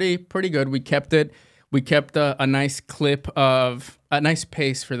is pretty good. We kept it. We kept a nice clip of a nice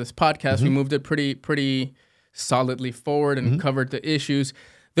pace for this podcast. We moved it pretty solidly forward and covered the issues.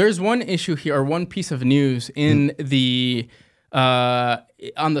 There's one issue here, or one piece of news in the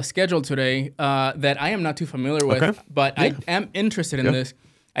on the schedule today that I am not too familiar with, but I am interested in this.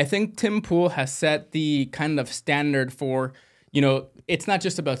 I think Tim Pool has set the kind of standard for, it's not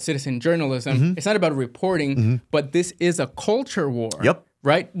just about citizen journalism. It's not about reporting, but this is a culture war.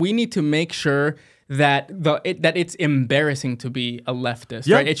 Right? We need to make sure that that it's embarrassing to be a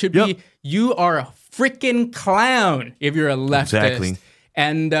leftist, right? It should be, you are a freaking clown if you're a leftist. Exactly.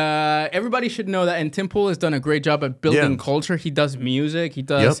 And everybody should know that. And Tim Pool has done a great job at building culture. He does music. He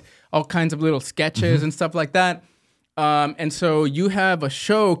does all kinds of little sketches and stuff like that. And so you have a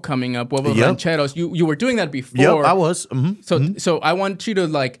show coming up, Huevos Rancheros. You were doing that before. I was. So I want you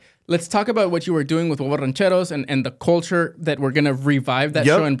to let's talk about what you were doing with Huevos Rancheros and the culture that we're going to revive that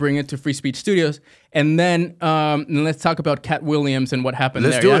show and bring it to Free Speech Studios. And then let's talk about Cat Williams and what happened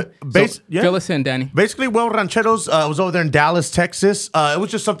there. Let's do it. Fill us in, Danny. Basically, Huevos Rancheros was over there in Dallas, Texas. It was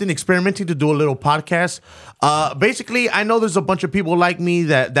just something experimenting to do a little podcast. Basically, I know there's a bunch of people like me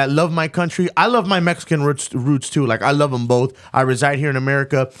that love my country. I love my Mexican roots too. Like, I love them both. I reside here in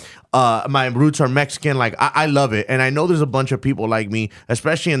America. My roots are Mexican. Like, I love it. And I know there's a bunch of people like me,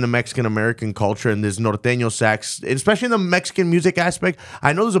 especially in the Mexican-American culture and this norteño sax, especially in the Mexican music aspect.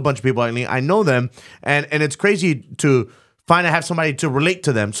 I know there's a bunch of people like me. I know them. And it's crazy to finally have somebody to relate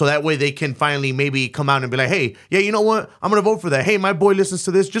to them. So that way they can finally maybe come out and be like, hey, yeah, you know what? I'm going to vote for that. Hey, my boy listens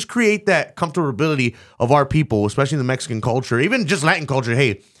to this. Just create that comfortability of our people, especially the Mexican culture, even just Latin culture.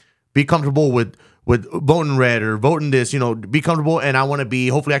 Hey, be comfortable with voting red or voting this, be comfortable. And I want to be,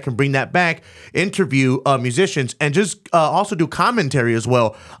 hopefully I can bring that back, interview musicians, and just also do commentary as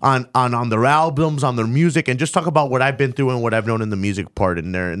well on their albums, on their music, and just talk about what I've been through and what I've known in the music part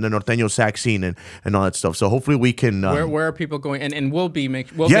in the norteño sax scene and all that stuff. So hopefully we can. Where are people going? And we're going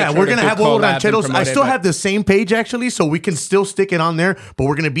to have Huevos Rancheros. I still have the same page actually, so we can still stick it on there, but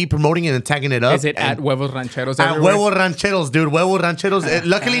we're going to be promoting it and tagging it up. Is it at Huevos Rancheros? At Huevos Rancheros, dude. Huevos Rancheros.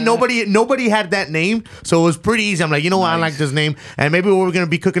 Luckily, nobody had that name, so it was pretty easy. I'm like, you know what, I like this name, and maybe we're gonna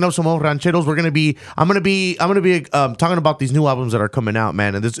be cooking up some old rancheros. I'm gonna be talking about these new albums that are coming out,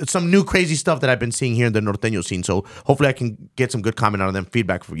 man, and there's some new crazy stuff that I've been seeing here in the norteño scene. So hopefully I can get some good comment out of them,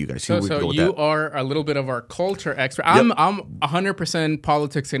 feedback from you guys. So you are a little bit of our culture expert. I'm 100%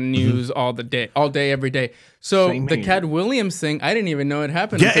 politics and news all day, every day. So the Cat Williams thing, I didn't even know it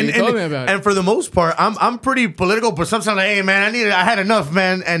happened until you told me about it. And for the most part, I'm pretty political, but sometimes like, hey man, I had enough,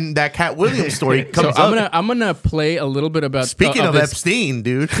 man. And that Cat Williams story comes up. I'm gonna play a little bit about. Speaking of Epstein,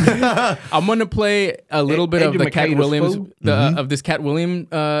 dude, I'm gonna play a little bit of the Cat Williams of this Cat Williams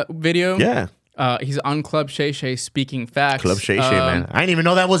video. Yeah. He's on Club Shay Shay speaking facts. Club Shay Shay, man. I didn't even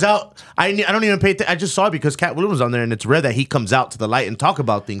know that was out. I don't even pay. I just saw it because Cat Williams was on there, and it's rare that he comes out to the light and talk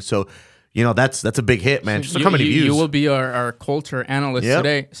about things. So, you know, that's a big hit, man. Just how many views? You will be our culture analyst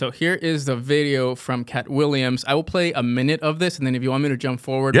today. So here is the video from Cat Williams. I will play a minute of this, and then if you want me to jump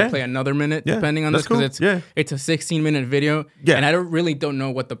forward, I'll play another minute, depending on this, because it's a 16-minute video, and I really don't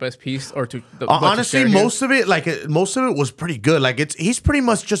know what the best piece or honestly, most of it was pretty good. Like he's pretty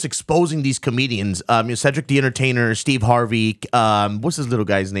much just exposing these comedians. Cedric the Entertainer, Steve Harvey. What's his little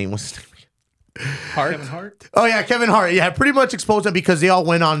guy's name? What's his name? Kevin Hart? Oh, yeah, Kevin Hart. Yeah, pretty much exposed them because they all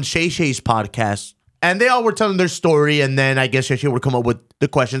went on Shay Shay's podcast and they all were telling their story. And then I guess Shay Shay would come up with the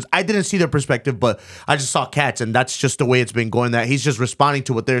questions. I didn't see their perspective, but I just saw Cats, and that's just the way it's been going. That he's just responding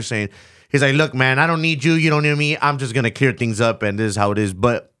to what they're saying. He's like, look, man, I don't need you. You don't need me. I'm just going to clear things up, and this is how it is.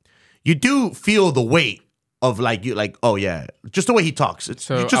 But you do feel the weight of oh, yeah, just the way he talks.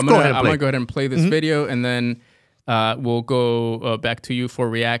 So I'm going to go ahead and play this video, and then we'll go back to you for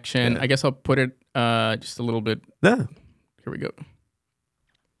reaction. I guess I'll put it just a little bit. Yeah. Here we go.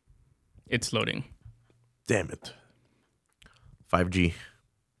 It's loading. Damn it. 5G.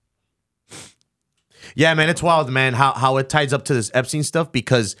 Yeah, man, it's wild, man, how it ties up to this Epstein stuff,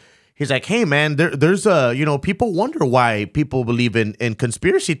 because he's like, hey, man, there's people wonder why people believe in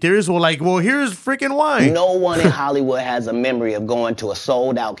conspiracy theories. Well, here's freaking why. No one in Hollywood has a memory of going to a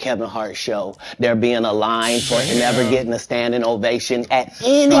sold-out Kevin Hart show, there being a line for him never getting a standing ovation at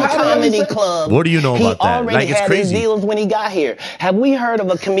any comedy club. What do you know about that? He already had his deals when he got here. Have we heard of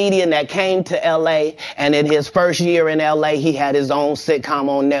a comedian that came to L.A. and in his first year in L.A. he had his own sitcom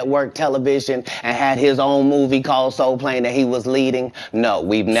on network television and had his own movie called Soul Plane that he was leading? No,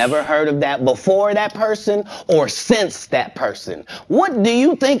 we've never heard of that before that person or since that person. What do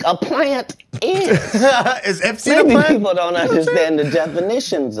you think a plant is? Is Epstein a plant? People don't understand the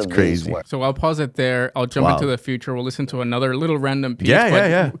definitions of these words. So I'll pause it there. I'll jump into the future. We'll listen to another little random piece.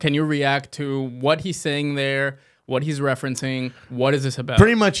 Yeah. Can you react to what he's saying there? What he's referencing? What is this about?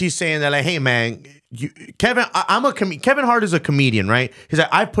 Pretty much, he's saying that, like, hey, man, Kevin Hart is a comedian, right? He's like,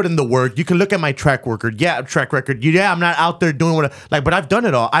 I've put in the work. You can look at my track record. Yeah, I'm not out there doing but I've done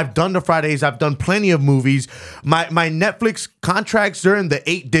it all. I've done the Fridays. I've done plenty of movies. My Netflix contracts, they're in the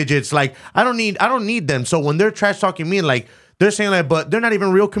 8 digits. Like, I don't need them. So when they're trash talking me, like, they're saying like, but they're not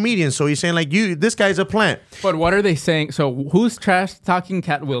even real comedians. So he's saying like, this guy's a plant. But what are they saying? So who's trash talking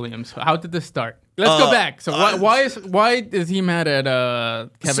Cat Williams? How did this start? Let's go back. So why is he mad at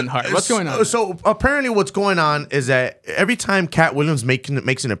Kevin Hart? What's going on? So apparently, what's going on is that every time Cat Williams makes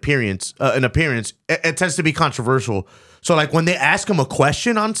an appearance, it tends to be controversial. So like when they ask him a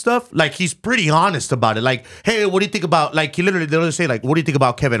question on stuff, like he's pretty honest about it. Like, hey, what do you think about? Like they'll say like, what do you think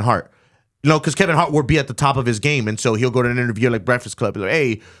about Kevin Hart? You know, because Kevin Hart will be at the top of his game, and so he'll go to an interview like Breakfast Club, be like,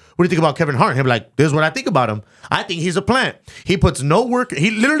 hey, what do you think about Kevin Hart? He'll be like, this is what I think about him. I think he's a plant. He puts no work. He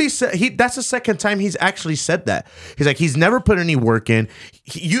literally said, that's the second time he's actually said that. He's like, he's never put any work in.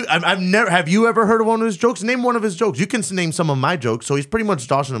 Have you ever heard of one of his jokes? Name one of his jokes. You can name some of my jokes. So he's pretty much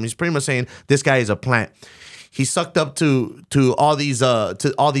doshing him. He's pretty much saying, this guy is a plant. He sucked up to all these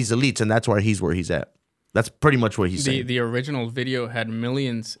elites, and that's where he's at. That's pretty much what he's saying. The original video had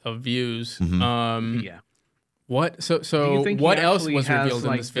millions of views. Yeah. What? So what else was revealed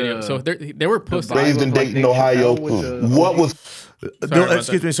in this video? So they were posting. Raised in Dayton, Ohio. What was?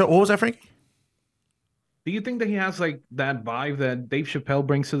 Excuse me. So what was that, Frank? Do you think that he has like that vibe that Dave Chappelle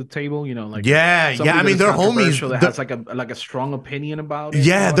brings to the table? You know, like yeah. I mean, they're homies. That has like a strong opinion about it.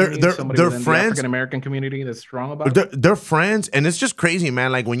 Yeah, they're friends. The African American community that's strong about it. They're friends, and it's just crazy,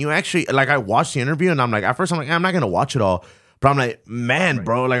 man. Like when you actually I watched the interview, and I'm like, at first I'm like, I'm not gonna watch it all, but I'm like, man,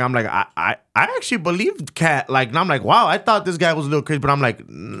 bro, like I'm like, I actually believed Cat. Like, and I'm like, wow, I thought this guy was a little crazy, but I'm like,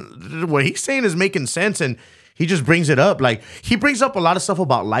 what he's saying is making sense, and he just brings it up. Like, he brings up a lot of stuff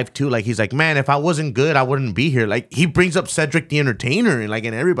about life, too. Like, he's like, man, if I wasn't good, I wouldn't be here. Like, he brings up Cedric the Entertainer and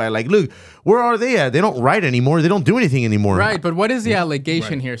everybody. Like, look, where are they at? They don't write anymore. They don't do anything anymore. Right, but what is the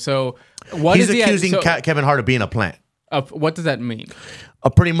allegation here? So, he's accusing Kevin Hart of being a plant. What does that mean?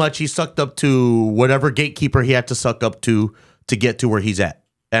 Pretty much, he sucked up to whatever gatekeeper he had to suck up to get to where he's at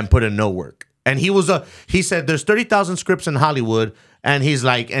and put in no work. And he said there's 30,000 scripts in Hollywood, and he's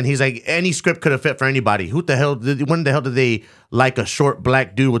like any script could have fit for anybody. When the hell did they like a short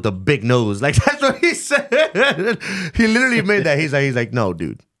black dude with a big nose? Like, that's what he said. He literally made that. He's like, no,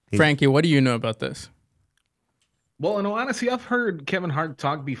 dude. Frankie, what do you know about this? Well, in all honesty, I've heard Kevin Hart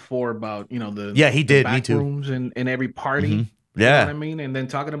talk before about, he did. Back Me too. Rooms in every party. Mm-hmm. Yeah, you know what I mean, and then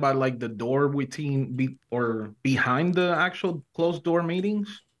talking about like the door behind the actual closed door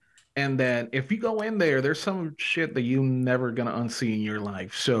meetings, and that if you go in there, there's some shit that you never gonna unsee in your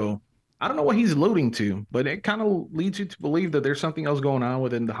life. So I don't know what he's alluding to, but it kind of leads you to believe that there's something else going on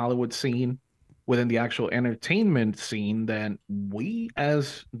within the Hollywood scene, within the actual entertainment scene, that we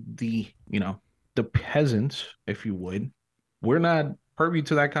as the peasants, if you would, we're not privy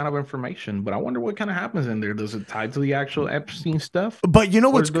to that kind of information. But I wonder what kind of happens in there. Does it tie to the actual Epstein stuff? But you know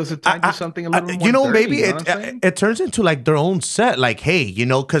what? Does it tie to something a little more maybe dirty, it turns into like their own set. Like, hey,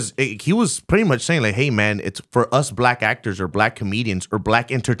 because he was pretty much saying like, hey, man, it's for us black actors or black comedians or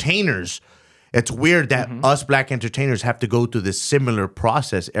black entertainers. It's weird that us black entertainers have to go through this similar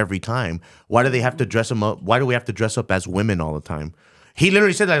process every time. Why do they have to dress them up? Why do we have to dress up as women all the time? He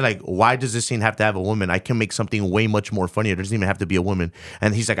literally said that, like, why does this scene have to have a woman? I can make something way much more funnier. It doesn't even have to be a woman.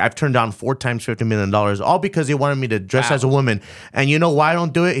 And he's like, I've turned down 4 times $50 million, all because they wanted me to dress as a woman. And you know why I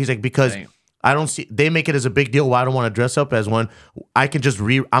don't do it? He's like, because I don't see, they make it as a big deal why I don't want to dress up as one. I can just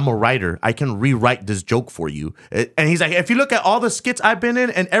I'm a writer. I can rewrite this joke for you. And he's like, if you look at all the skits I've been in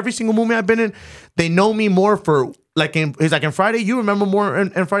and every single movie I've been in, they know me more for, like, he's like, in Friday, you remember more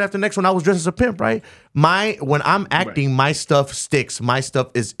in Friday After Next when I was dressed as a pimp, right? When I'm acting, my stuff sticks. My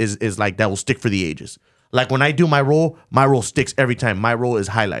stuff is like, that will stick for the ages. Like, when I do my role sticks every time. My role is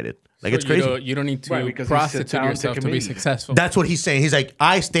highlighted. Like, it's crazy. You don't need to prostitute yourself to be successful. That's what he's saying. He's like,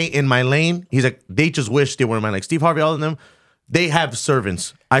 I stay in my lane. He's like, they just wish they were in my, like, Steve Harvey, all of them, they have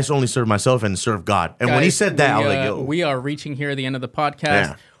servants. I only serve myself and serve God. And when he said that, I was like, yo. We are reaching here the end of the podcast.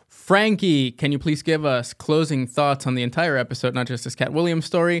 Yeah. Frankie, can you please give us closing thoughts on the entire episode, not just this Cat Williams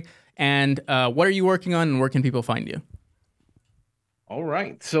story? And what are you working on, and where can people find you? All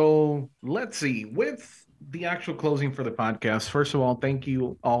right. So let's see. With the actual closing for the podcast, first of all, thank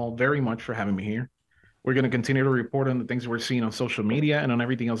you all very much for having me here. We're going to continue to report on the things we're seeing on social media and on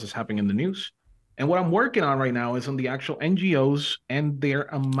everything else that's happening in the news. And what I'm working on right now is on the actual NGOs and their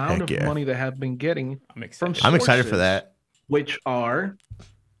amount of money that have been getting from sources. I'm excited for that. Which are,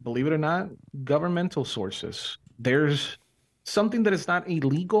 believe it or not, governmental sources. There's something that is not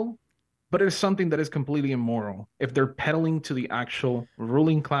illegal, but it's something that is completely immoral if they're peddling to the actual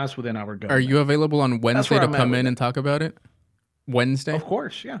ruling class within our government. Are you available on Wednesday to come in and talk about it? Wednesday? Of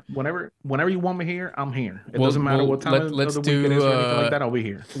course, yeah. Whenever you want me here, I'm here. It doesn't matter what time of the week it is or anything like that, I'll be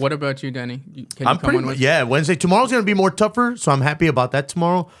here. What about you, Danny? Can I'm you come on Wednesday? Wednesday. Tomorrow's going to be more tougher, so I'm happy about that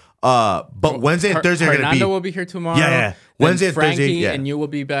tomorrow. But Wednesday and Thursday are going to be... Fernando will be here tomorrow. Yeah. Wednesday and Frankie Thursday, and you will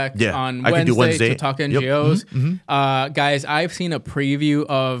be back on I can do Wednesday Wednesday to talk NGOs. Yep. Guys, I've seen a preview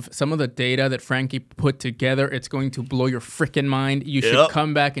of some of the data that Frankie put together. It's going to blow your freaking mind. You should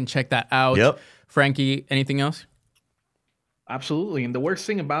come back and check that out. Yep. Frankie, anything else? Absolutely. And the worst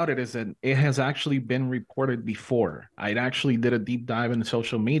thing about it is that it has actually been reported before. I actually did a deep dive into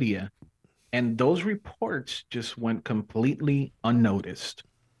social media, and those reports just went completely unnoticed.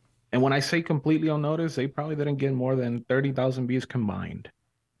 And when I say completely unnoticed, they probably didn't get more than 30,000 views combined.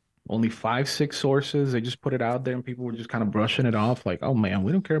 Only 5-6 sources. They just put it out there and people were just kind of brushing it off like, oh man,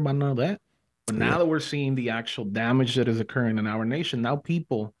 we don't care about none of that. But now that we're seeing the actual damage that is occurring in our nation, now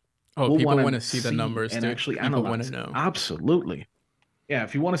people want to see the numbers and too. actually People analyze want to it. know. Absolutely. Yeah,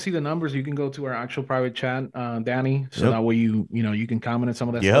 if you want to see the numbers, you can go to our actual private chat, Danny. So that way you can comment on some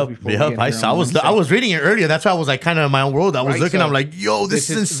of that stuff before we get here I was reading it earlier. That's why I was like kind of in my own world. I was looking. I'm like, yo, this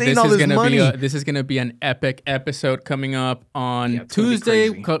is insane. All this money. This is going to be an epic episode coming up on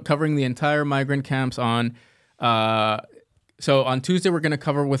Tuesday, covering the entire migrant camps on. So on Tuesday, we're going to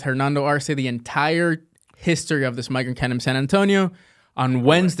cover with Hernando Arce the entire history of this migrant camp in San Antonio. On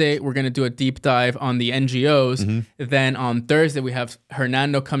Wednesday, we're going to do a deep dive on the NGOs. Then on Thursday, we have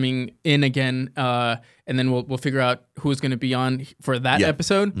Hernando coming in again, and then we'll figure out who's going to be on for that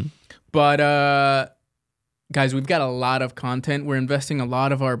episode. But guys, we've got a lot of content. We're investing a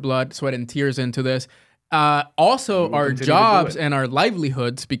lot of our blood, sweat, and tears into this. Also, our jobs and our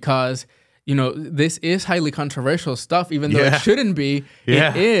livelihoods, because this is highly controversial stuff, even though it shouldn't be.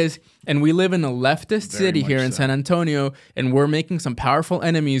 It is. And we live in a leftist city here in San Antonio, and we're making some powerful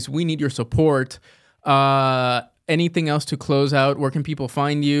enemies. We need your support. Anything else to close out? Where can people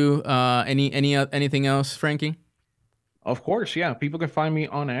find you? Anything else, Frankie? Of course, yeah. People can find me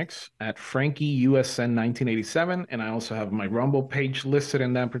on X at FrankieUSN1987, and I also have my Rumble page listed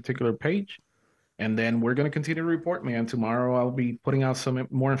in that particular page. And then we're going to continue to report, man. Tomorrow I'll be putting out some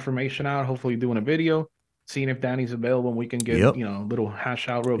more information out, hopefully doing a video, seeing if Danny's available and we can get, a little hash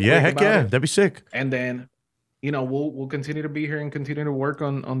out real quick. Yeah, heck about yeah. it. That'd be sick. And then, we'll continue to be here and continue to work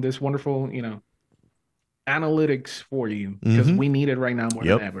on this wonderful, analytics for you because we need it right now more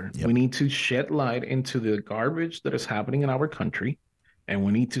than ever. We need to shed light into the garbage that is happening in our country, and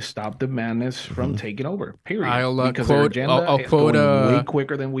we need to stop the madness from taking over. Period. Because their agenda is going way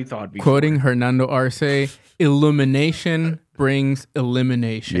quicker than we thought before. Quoting Hernando Arce, illumination brings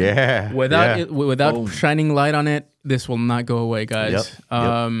elimination. Yeah. Without shining light on it, this will not go away, guys.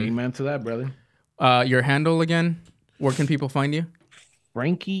 Amen to that, brother. Your handle again? Where can people find you?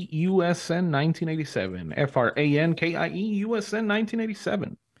 Frankie USN 1987. FRANKIE USN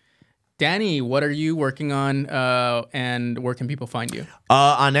 1987. Danny, what are you working on, and where can people find you?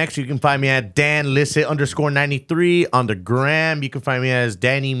 On X, you can find me at DanLisset_93. On the gram, you can find me as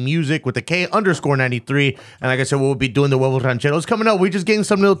Danny Music with the K_93. And like I said, we'll be doing the Huevos Rancheros coming up. We're just getting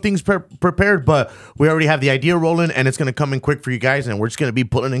some little things prepared, but we already have the idea rolling, and it's going to come in quick for you guys, and we're just going to be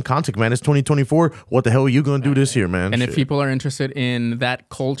putting in contact, man. It's 2024. What the hell are you going to do this year, man? And if people are interested in that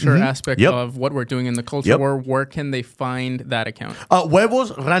culture aspect of what we're doing in the culture war, where can they find that account?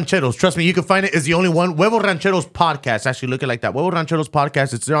 Huevos Rancheros. Trust me, you can find it. It's the only one. Huevos Rancheros podcast. Actually, look at it like that. Huevos Rancheros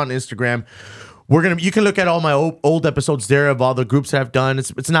podcast. It's there on Instagram. You can look at all my old episodes there of all the groups that I've done.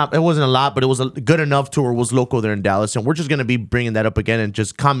 It wasn't a lot, but it was good enough to where it was local there in Dallas. And we're just gonna be bringing that up again and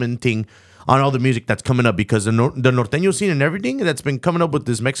just commenting on all the music that's coming up because the norteño scene and everything that's been coming up with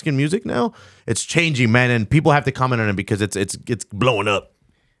this Mexican music now, it's changing, man, and people have to comment on it because it's blowing up.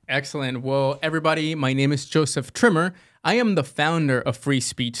 Excellent. Well, everybody, my name is Joseph Trimmer. I am the founder of Free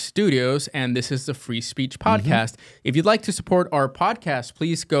Speech Studios, and this is the Free Speech Podcast. If you'd like to support our podcast,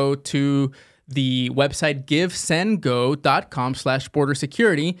 please go to the website givesendgo.com/border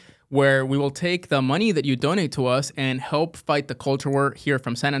security, where we will take the money that you donate to us and help fight the culture war here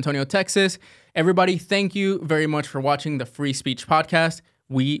from San Antonio, Texas. Everybody, thank you very much for watching the Free Speech Podcast.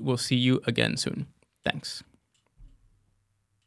 We will see you again soon. Thanks.